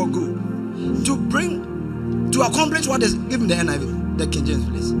it for good. To accomplish what is given the NIV, the King James,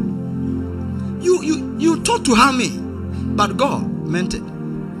 please. You thought to harm me. But God meant it.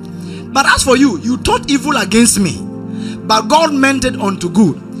 But as for you, you thought evil against me. But God meant it unto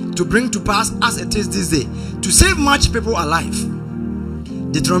good, to bring to pass as it is this day, to save much people alive.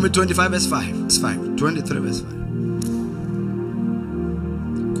 Deuteronomy 25 verse 5. 23 verse 5.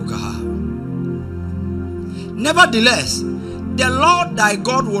 Nevertheless, the Lord thy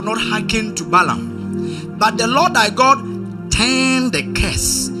God will not hearken to Balaam, but the Lord thy God turned the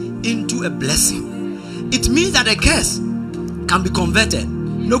curse into a blessing. It means that a curse can be converted.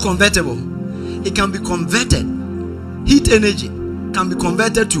 No convertible. It can be converted. Heat energy can be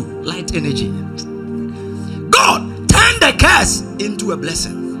converted to light energy. God turned the curse into a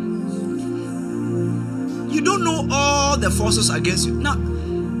blessing. You don't know all the forces against you. Now,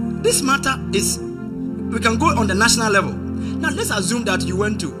 this matter is, we can go on the national level. Now, let's assume that you were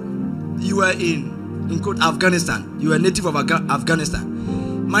in quote, Afghanistan. You were a native of Afghanistan.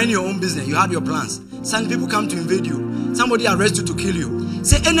 Mind your own business. You had your plans. Some people come to invade you. Somebody arrests you to kill you.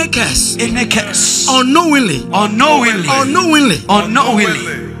 Say any curse. Unknowingly.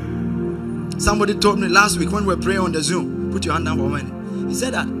 Somebody told me last week when we were praying on the Zoom. Put your hand down for a minute. He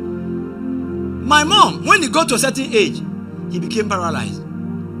said that my mom, when he got to a certain age, he became paralyzed.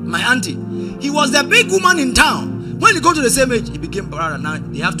 My auntie, he was the big woman in town. When he got to the same age, he became paralyzed. Now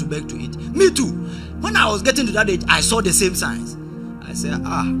they have to beg to eat. Me too. When I was getting to that age, I saw the same signs. I said,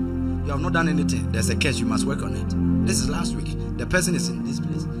 you have not done anything. There's a case, you must work on it. This is last week. The person is in this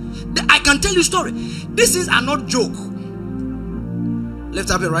place. I can tell you a story. These things are not joke.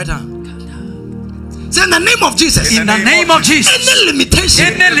 Lift up your right hand. Say in the name of Jesus. In the name of Jesus. Any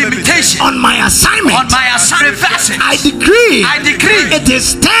limitation on my assignment. I decree. It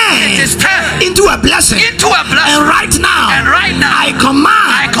is turned into a blessing. And right now, I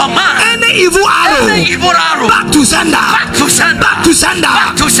command any evil arrow back to sender. Back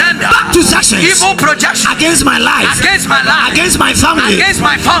to sessions. Evil projection against my life. Against my family. Against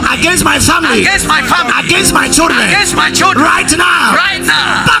my children. Right now.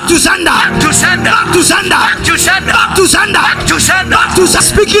 Back to sender.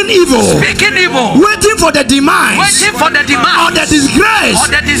 Speaking evil. Waiting for the demise. Or the disgrace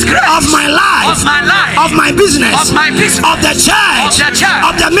of my life. Of my business. Of the church.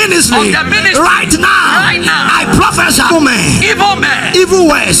 Of the ministry. Right now. I prophesy. Evil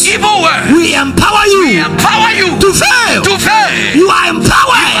words. We empower you. To fail. You are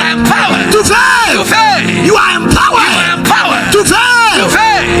empowered. To fail. You are empowered. To fail.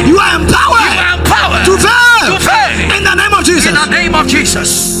 You are empowered. To fail. In the name of Jesus. In the name of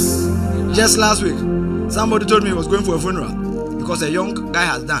Jesus. Just last week, somebody told me he was going for a funeral because a young guy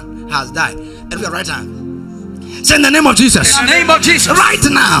has died. And we are right hand. Say in the name of Jesus. In the name of Jesus. Right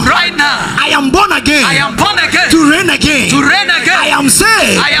now. I am born again. To reign again. I am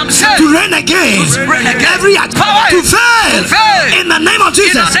saved. To reign again. Every power to fail. In the name of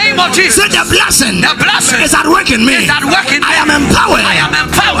Jesus. Say the blessing is at work in me. I am empowered.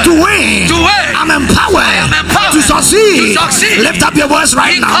 To win. I'm empowered. To succeed. Lift up your voice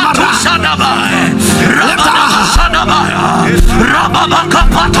right now.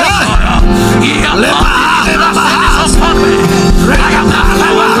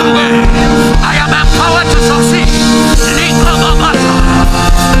 I am empowered to succeed.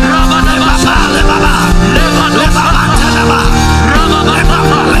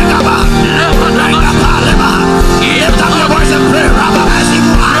 Lift up your voice and pray.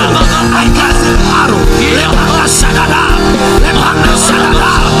 I cast it out.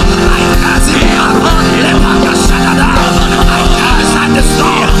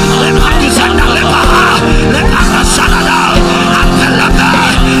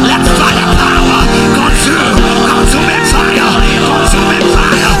 Let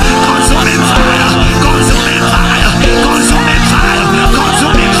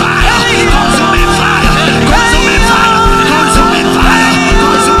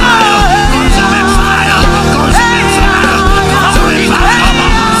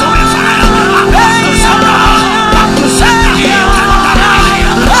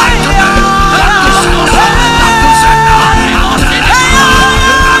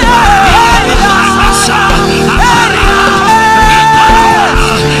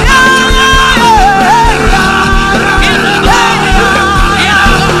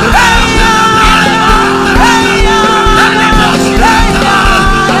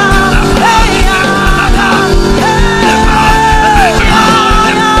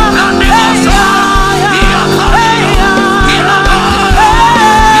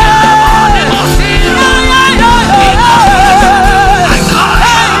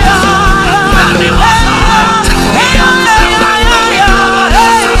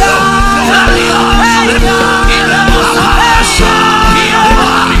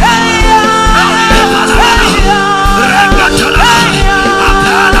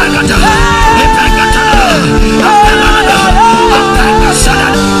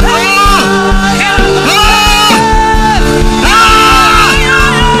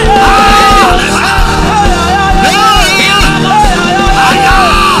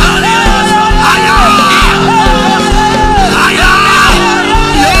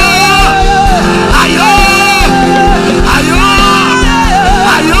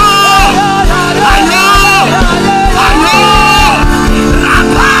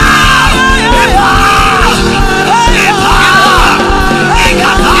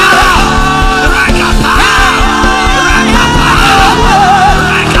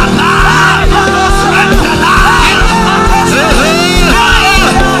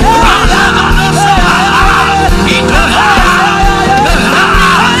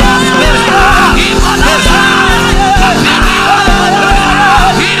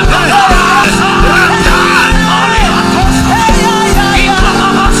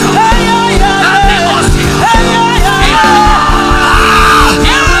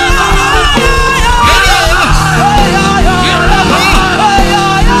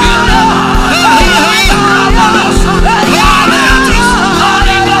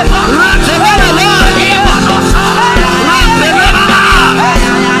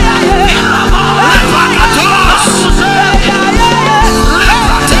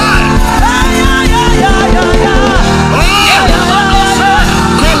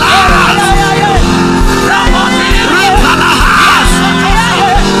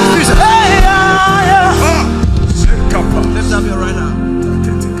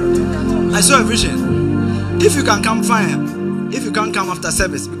can come, fine. If you can't come after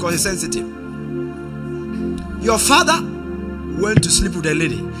service because it's sensitive. Your father went to sleep with a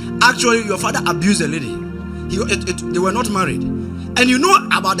lady. Actually, your father abused a lady. They were not married. And you know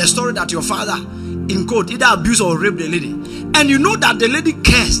about the story that your father, in quote, either abused or raped the lady. And you know that the lady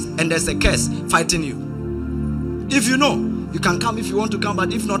cursed, and there's a curse fighting you. If you know, you can come if you want to come,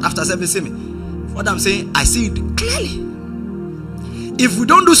 but if not, after service, see me. What I'm saying, I see it clearly. If we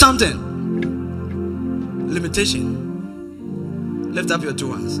don't do something, limitation. Lift up your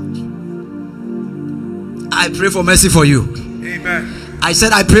two hands. I pray for mercy for you. Amen. I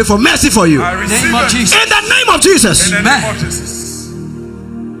said I pray for mercy for you. I receive Name of it. Jesus. In the name of Jesus. In the name of Amen. Jesus.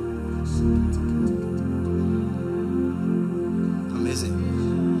 Amazing.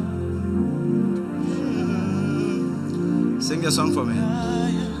 Sing a song for me.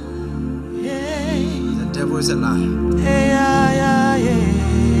 The devil is a liar.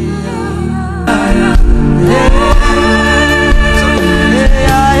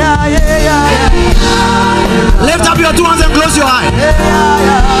 Lift up your two hands and close your eyes.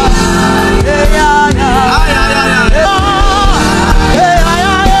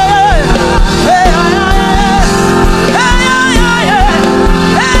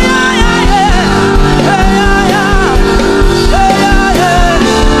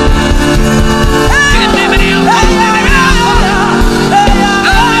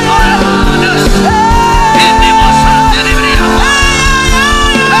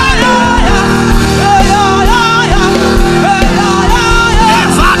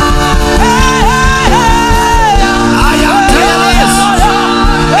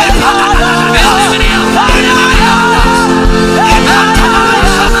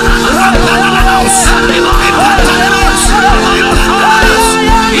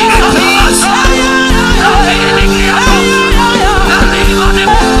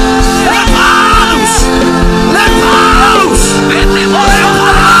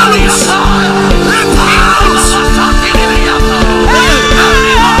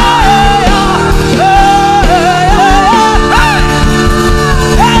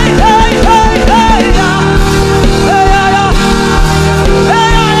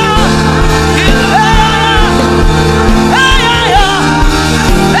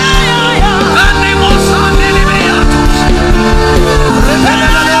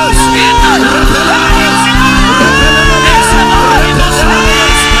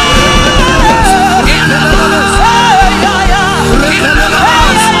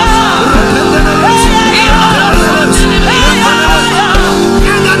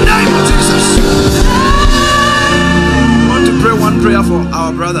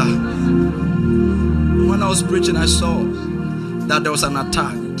 There was an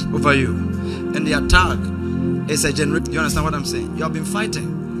attack over you, and the attack is a generic. You understand what I'm saying? You have been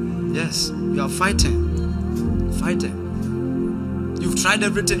fighting. Yes, you are fighting. You've tried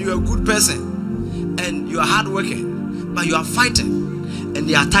everything. You're a good person and you are hardworking, but you are fighting, and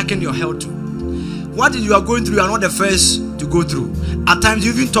they are attacking your health too. What you are going through, you are not the first to go through. At times,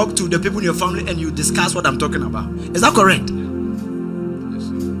 you even talk to the people in your family and you discuss what I'm talking about. Is that correct?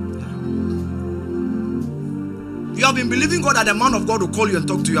 You have been believing God that the man of God will call you and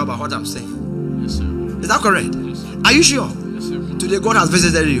talk to you about what I'm saying. Yes, sir. Is that correct? Yes, sir. Are you sure? Yes, sir. Today God has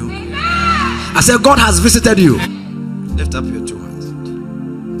visited you. I said God has visited you. Lift up your two hands.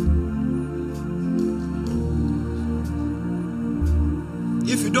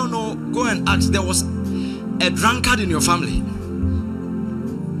 If you don't know, go and ask. There was a drunkard in your family.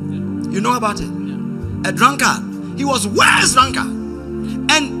 You know about it? Yeah. A drunkard. He was worse drunkard.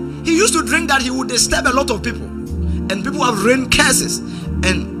 And he used to drink that he would disturb a lot of people. And people have rained curses,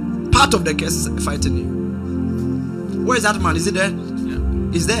 and part of the curses are fighting you. Where is that man? Is he dead? Yeah.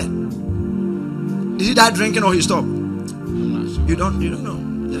 He's dead. Did he die drinking or he stopped? I'm not sure. You don't know.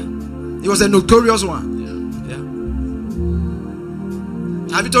 Yeah. He was a notorious one. Yeah.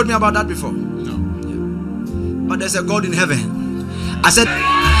 Yeah. Have you told me about that before? No. Yeah. But there's a God in heaven. I said,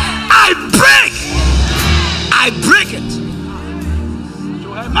 I break it.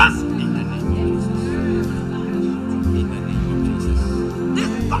 So I must.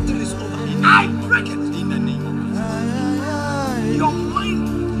 Battle is over. I break it in the name of Jesus. Your mind.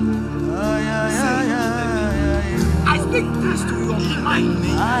 I speak this to your mind.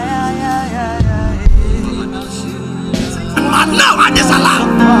 And now I disallow.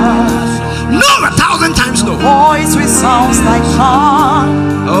 No, 1,000 times no. Voice which sounds like song.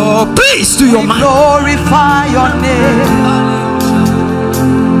 Oh, peace to your mind. Glorify your name.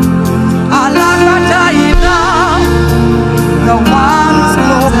 The one who's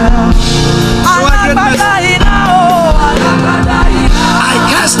I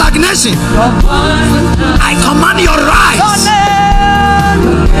cast stagnation. I I command your rise.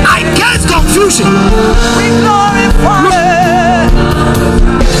 I curse confusion. We glorify it.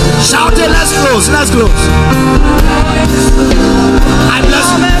 Shout it, let's close, let's close. I bless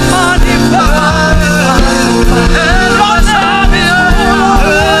you.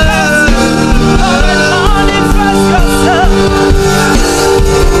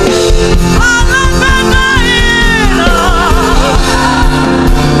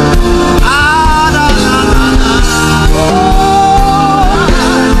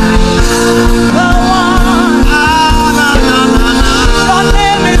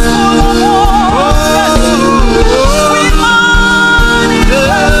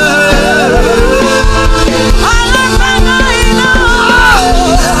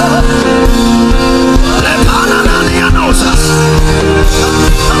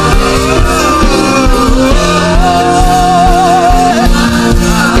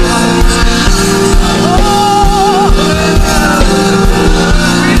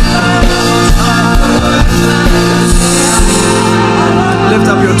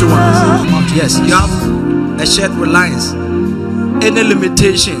 Yes, you have a shirt with lines. Any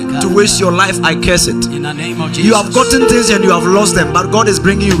limitation to waste your life, I curse it. In the name of Jesus. You have gotten things and you have lost them, but God is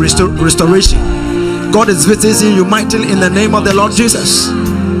bringing you restoration. God is visiting you mightily in the name of the Lord Jesus.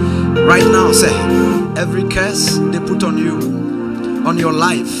 Right now, say, every curse they put on you, on your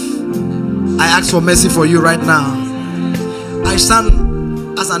life, I ask for mercy for you right now. I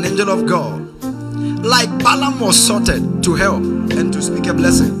stand as an angel of God, like Balaam was sorted to help and to speak a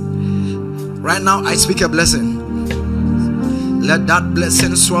blessing. Right now, I speak a blessing. Let that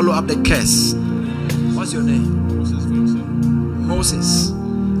blessing swallow up the curse. What's your name? Moses.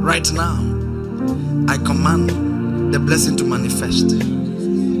 Right now, I command the blessing to manifest.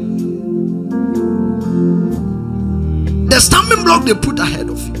 The stumbling block they put ahead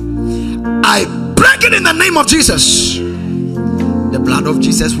of you, I break it in the name of Jesus. The blood of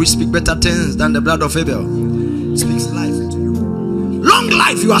Jesus, which speaks better things than the blood of Abel, speaks life into you. Long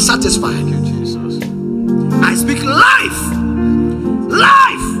life, you are satisfied. I speak life,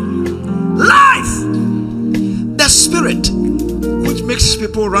 life, life. The spirit which makes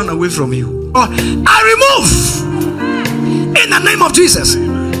people run away from you, I remove in the name of Jesus.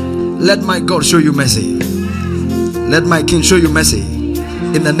 Let my God show you mercy. Let my King show you mercy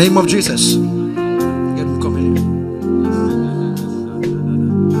in the name of Jesus. Get him coming here.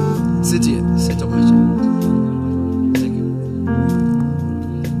 Sit here. Sit on my chair. Thank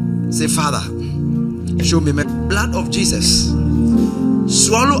you. Say, Father, show me mercy. Blood of Jesus,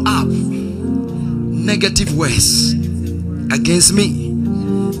 swallow up negative words against me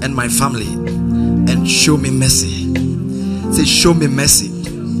and my family, and show me mercy. Say, show me mercy.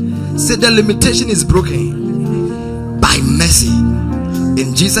 Say, the limitation is broken by mercy.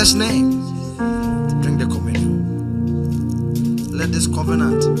 In Jesus' name, drink the communion. Let this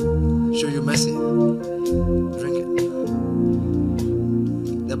covenant show you mercy. Drink it.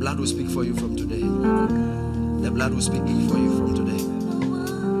 The blood will speak for you from today. The blood will speak for you from today.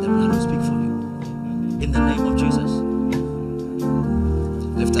 The blood will speak for you. In the name of Jesus.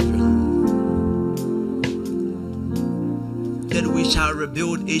 Lift up your hand. Then we shall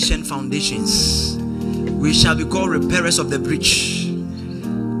rebuild ancient foundations. We shall be called repairers of the breach.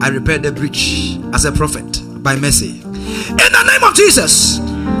 I repaired the breach as a prophet by mercy. In the name of Jesus.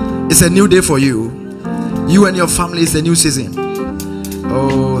 It's a new day for you. You and your family, is a new season.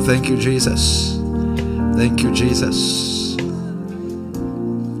 Oh, thank you, Jesus. Thank you, Jesus.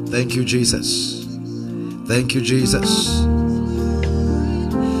 Thank you, Jesus. Thank you, Jesus.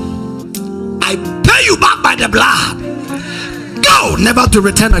 I pay you back by the blood. Go, never to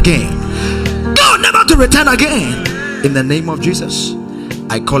return again. Go, never to return again. In the name of Jesus,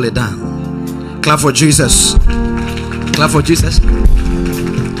 I call it down. Clap for Jesus. Clap for Jesus.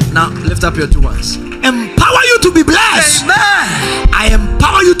 Now lift up your two hands. Empower you to be blessed. Amen. I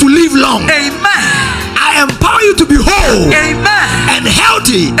empower you to live long. Amen. I empower you to be whole. Amen. And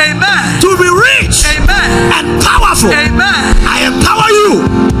healthy. Amen. To be rich. Amen. And powerful. Amen. I empower you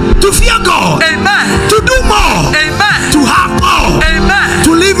to fear God. Amen. To do more. Amen. To have more. Amen.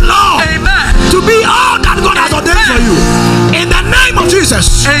 To live long. Amen. To be all that God has ordained for you. In the name of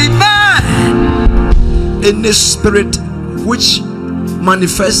Jesus. Amen. In the spirit which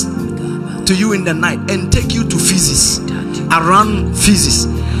manifests to you in the night and take you to physics, around physics,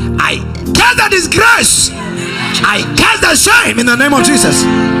 I curse the disgrace. I curse the shame in the name of Jesus.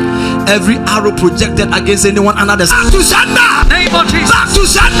 Every arrow projected against anyone under the sun, back to sender. Name of Jesus. Back to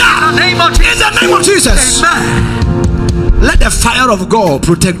sender. In the name of Jesus. In the name of Jesus. Amen. Let the fire of God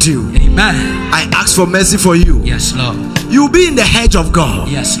protect you. Amen. I ask for mercy for you. Yes, Lord. You will be in the hedge of God.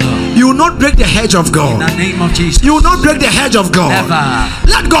 Yes, Lord. You will not break the hedge of In God. the name of Jesus. You will not break the hedge of God.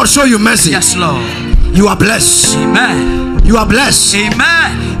 Never. Let God show you mercy. Yes, Lord. You are blessed. Amen. You are blessed.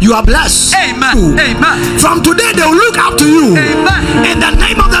 Amen. You are blessed. Amen. Amen. From today, they will look up to you. Amen. In the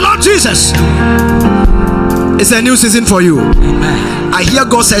name of the Lord Jesus. It's a new season for you. Amen. I hear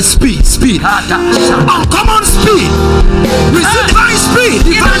God said, speed, speed. Uncommon speed. Receive divine speed.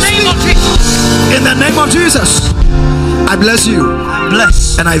 In the name of Jesus. In the name of Jesus. I bless you.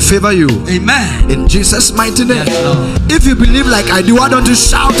 Bless. And I favor you. Amen. In Jesus' mighty name. Yes, Lord. If you believe like I do, why don't you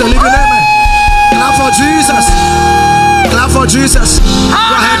shout a living amen? Clap for Jesus. Clap for Jesus. Go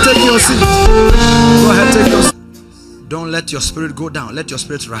ahead, take your seat. Go ahead, take your seat. Don't let your spirit go down. Let your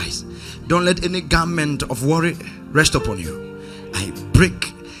spirit rise. Don't let any garment of worry rest upon you. I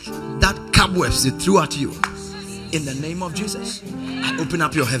break that cobwebs they threw at you. In the name of Jesus, I open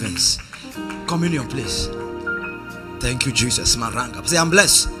up your heavens. Communion, please. Thank you, Jesus. Maranga. Say, I'm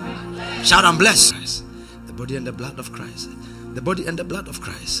blessed. Shout, I'm blessed. The body and the blood of Christ. The body and the blood of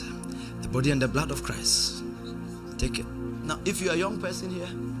Christ. The body and the blood of Christ. Take it. Now, if you're a young person here,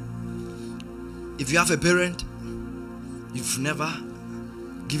 if you have a parent, you've never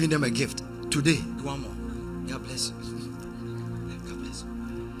given them a gift, today, one more. God bless you. God bless you.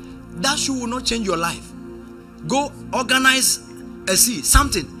 That shoe will not change your life. Go organize a seed,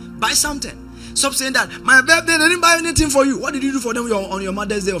 something. Buy something. Stop saying that my birthday, they didn't buy anything for you. What did you do for them on your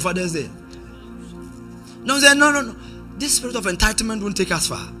Mother's Day or Father's Day? No, say no. This spirit of entitlement won't take us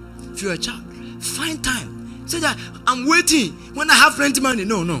far. If you're a child, find time. Say that I'm waiting when I have plenty money.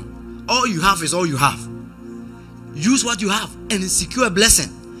 No. All you have is all you have. Use what you have and secure a blessing.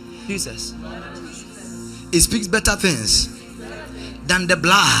 Jesus. It speaks better things than the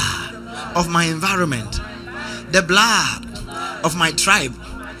blood of my environment, the blood of my tribe,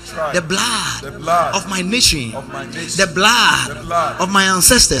 the blood of my nation, the blood of my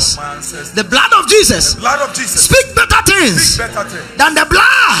ancestors, the blood of Jesus. Speak better things than the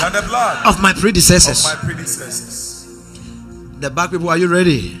blood of my predecessors. The back people, are you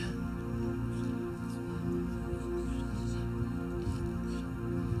ready?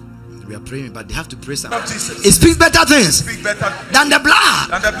 We are praying, but they have to pray something. It speaks better things than the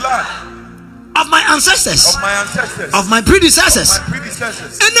blood of my ancestors, of my predecessors.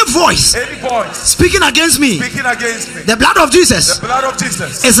 Any voice speaking against me, the blood of Jesus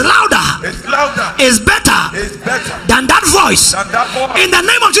is louder, is better than that voice. In the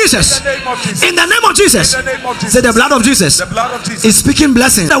name of Jesus. In the name of Jesus. Say, the blood of Jesus is speaking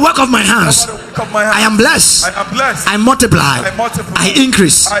blessing. The work of my hands, I am blessed, I multiply, I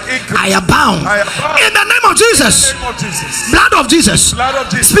increase, I abound. In the name of Jesus. Blood of Jesus,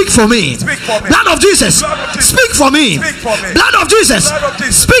 speak for me. Blood of Jesus, speak for me. Blood of Jesus,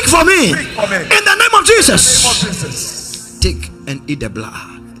 speak for me. In the name of Jesus. Take and eat the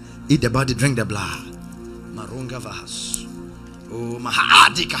blood. Eat the body, drink the blood. Marunga vahas. Oh,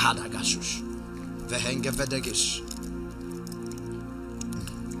 mahadi kahada gasush. Vehenge vedegish.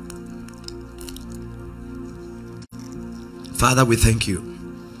 Father, we thank you.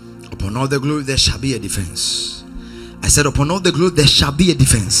 Upon all the glory there shall be a defense. I said, upon all the glory there shall be a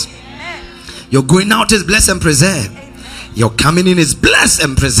defense. Your going out is blessed and preserved. Your coming in is blessed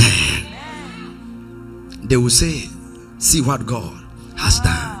and preserved. They will say, see what God has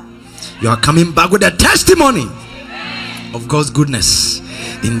done. You are coming back with a testimony of God's goodness.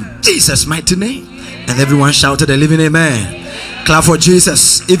 In Jesus' mighty name. And everyone shouted a living amen. Clap for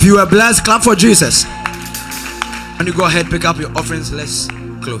Jesus. If you are blessed, clap for Jesus. And you go ahead, pick up your offerings. Let's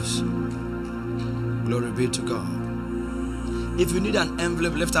close. Glory be to God. If you need an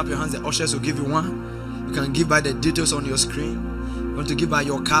envelope, lift up your hands. The ushers will give you one. You can give by the details on your screen. You want to give by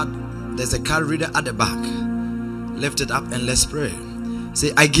your card? There's a card reader at the back. Lift it up and let's pray.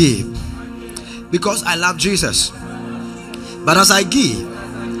 Say, I give because I love Jesus. But as I give,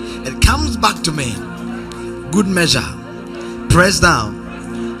 it comes back to me. Good measure, pressed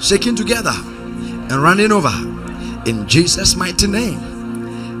down, shaking together, and running over. In Jesus' mighty name.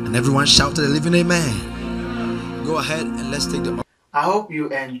 And everyone shouted a living amen. Go ahead and let's take the... I hope you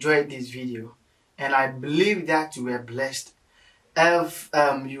enjoyed this video, and I believe that you were blessed. If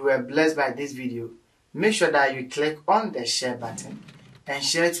you were blessed by this video, make sure that you click on the share button and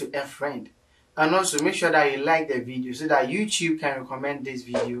share it to a friend. And also make sure that you like the video so that YouTube can recommend this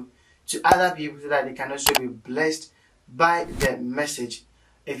video to other people so that they can also be blessed by the message.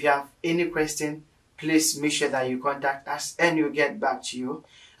 If you have any question, please make sure that you contact us and we'll get back to you.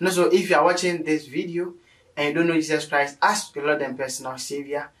 And also, if you are watching this video and you don't know Jesus Christ as your Lord and personal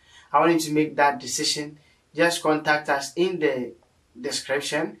Savior, I want you to make that decision just contact us in the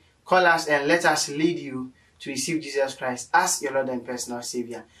description. Call us and let us lead you to receive Jesus Christ as your Lord and personal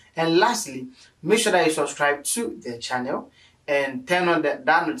Savior. And lastly, make sure that you subscribe to the channel and turn on that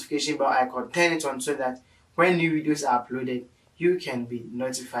notification bell icon. Turn it on so that when new videos are uploaded, you can be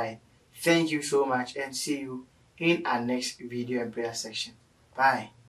notified. Thank you so much, and see you in our next video and prayer section. Bye.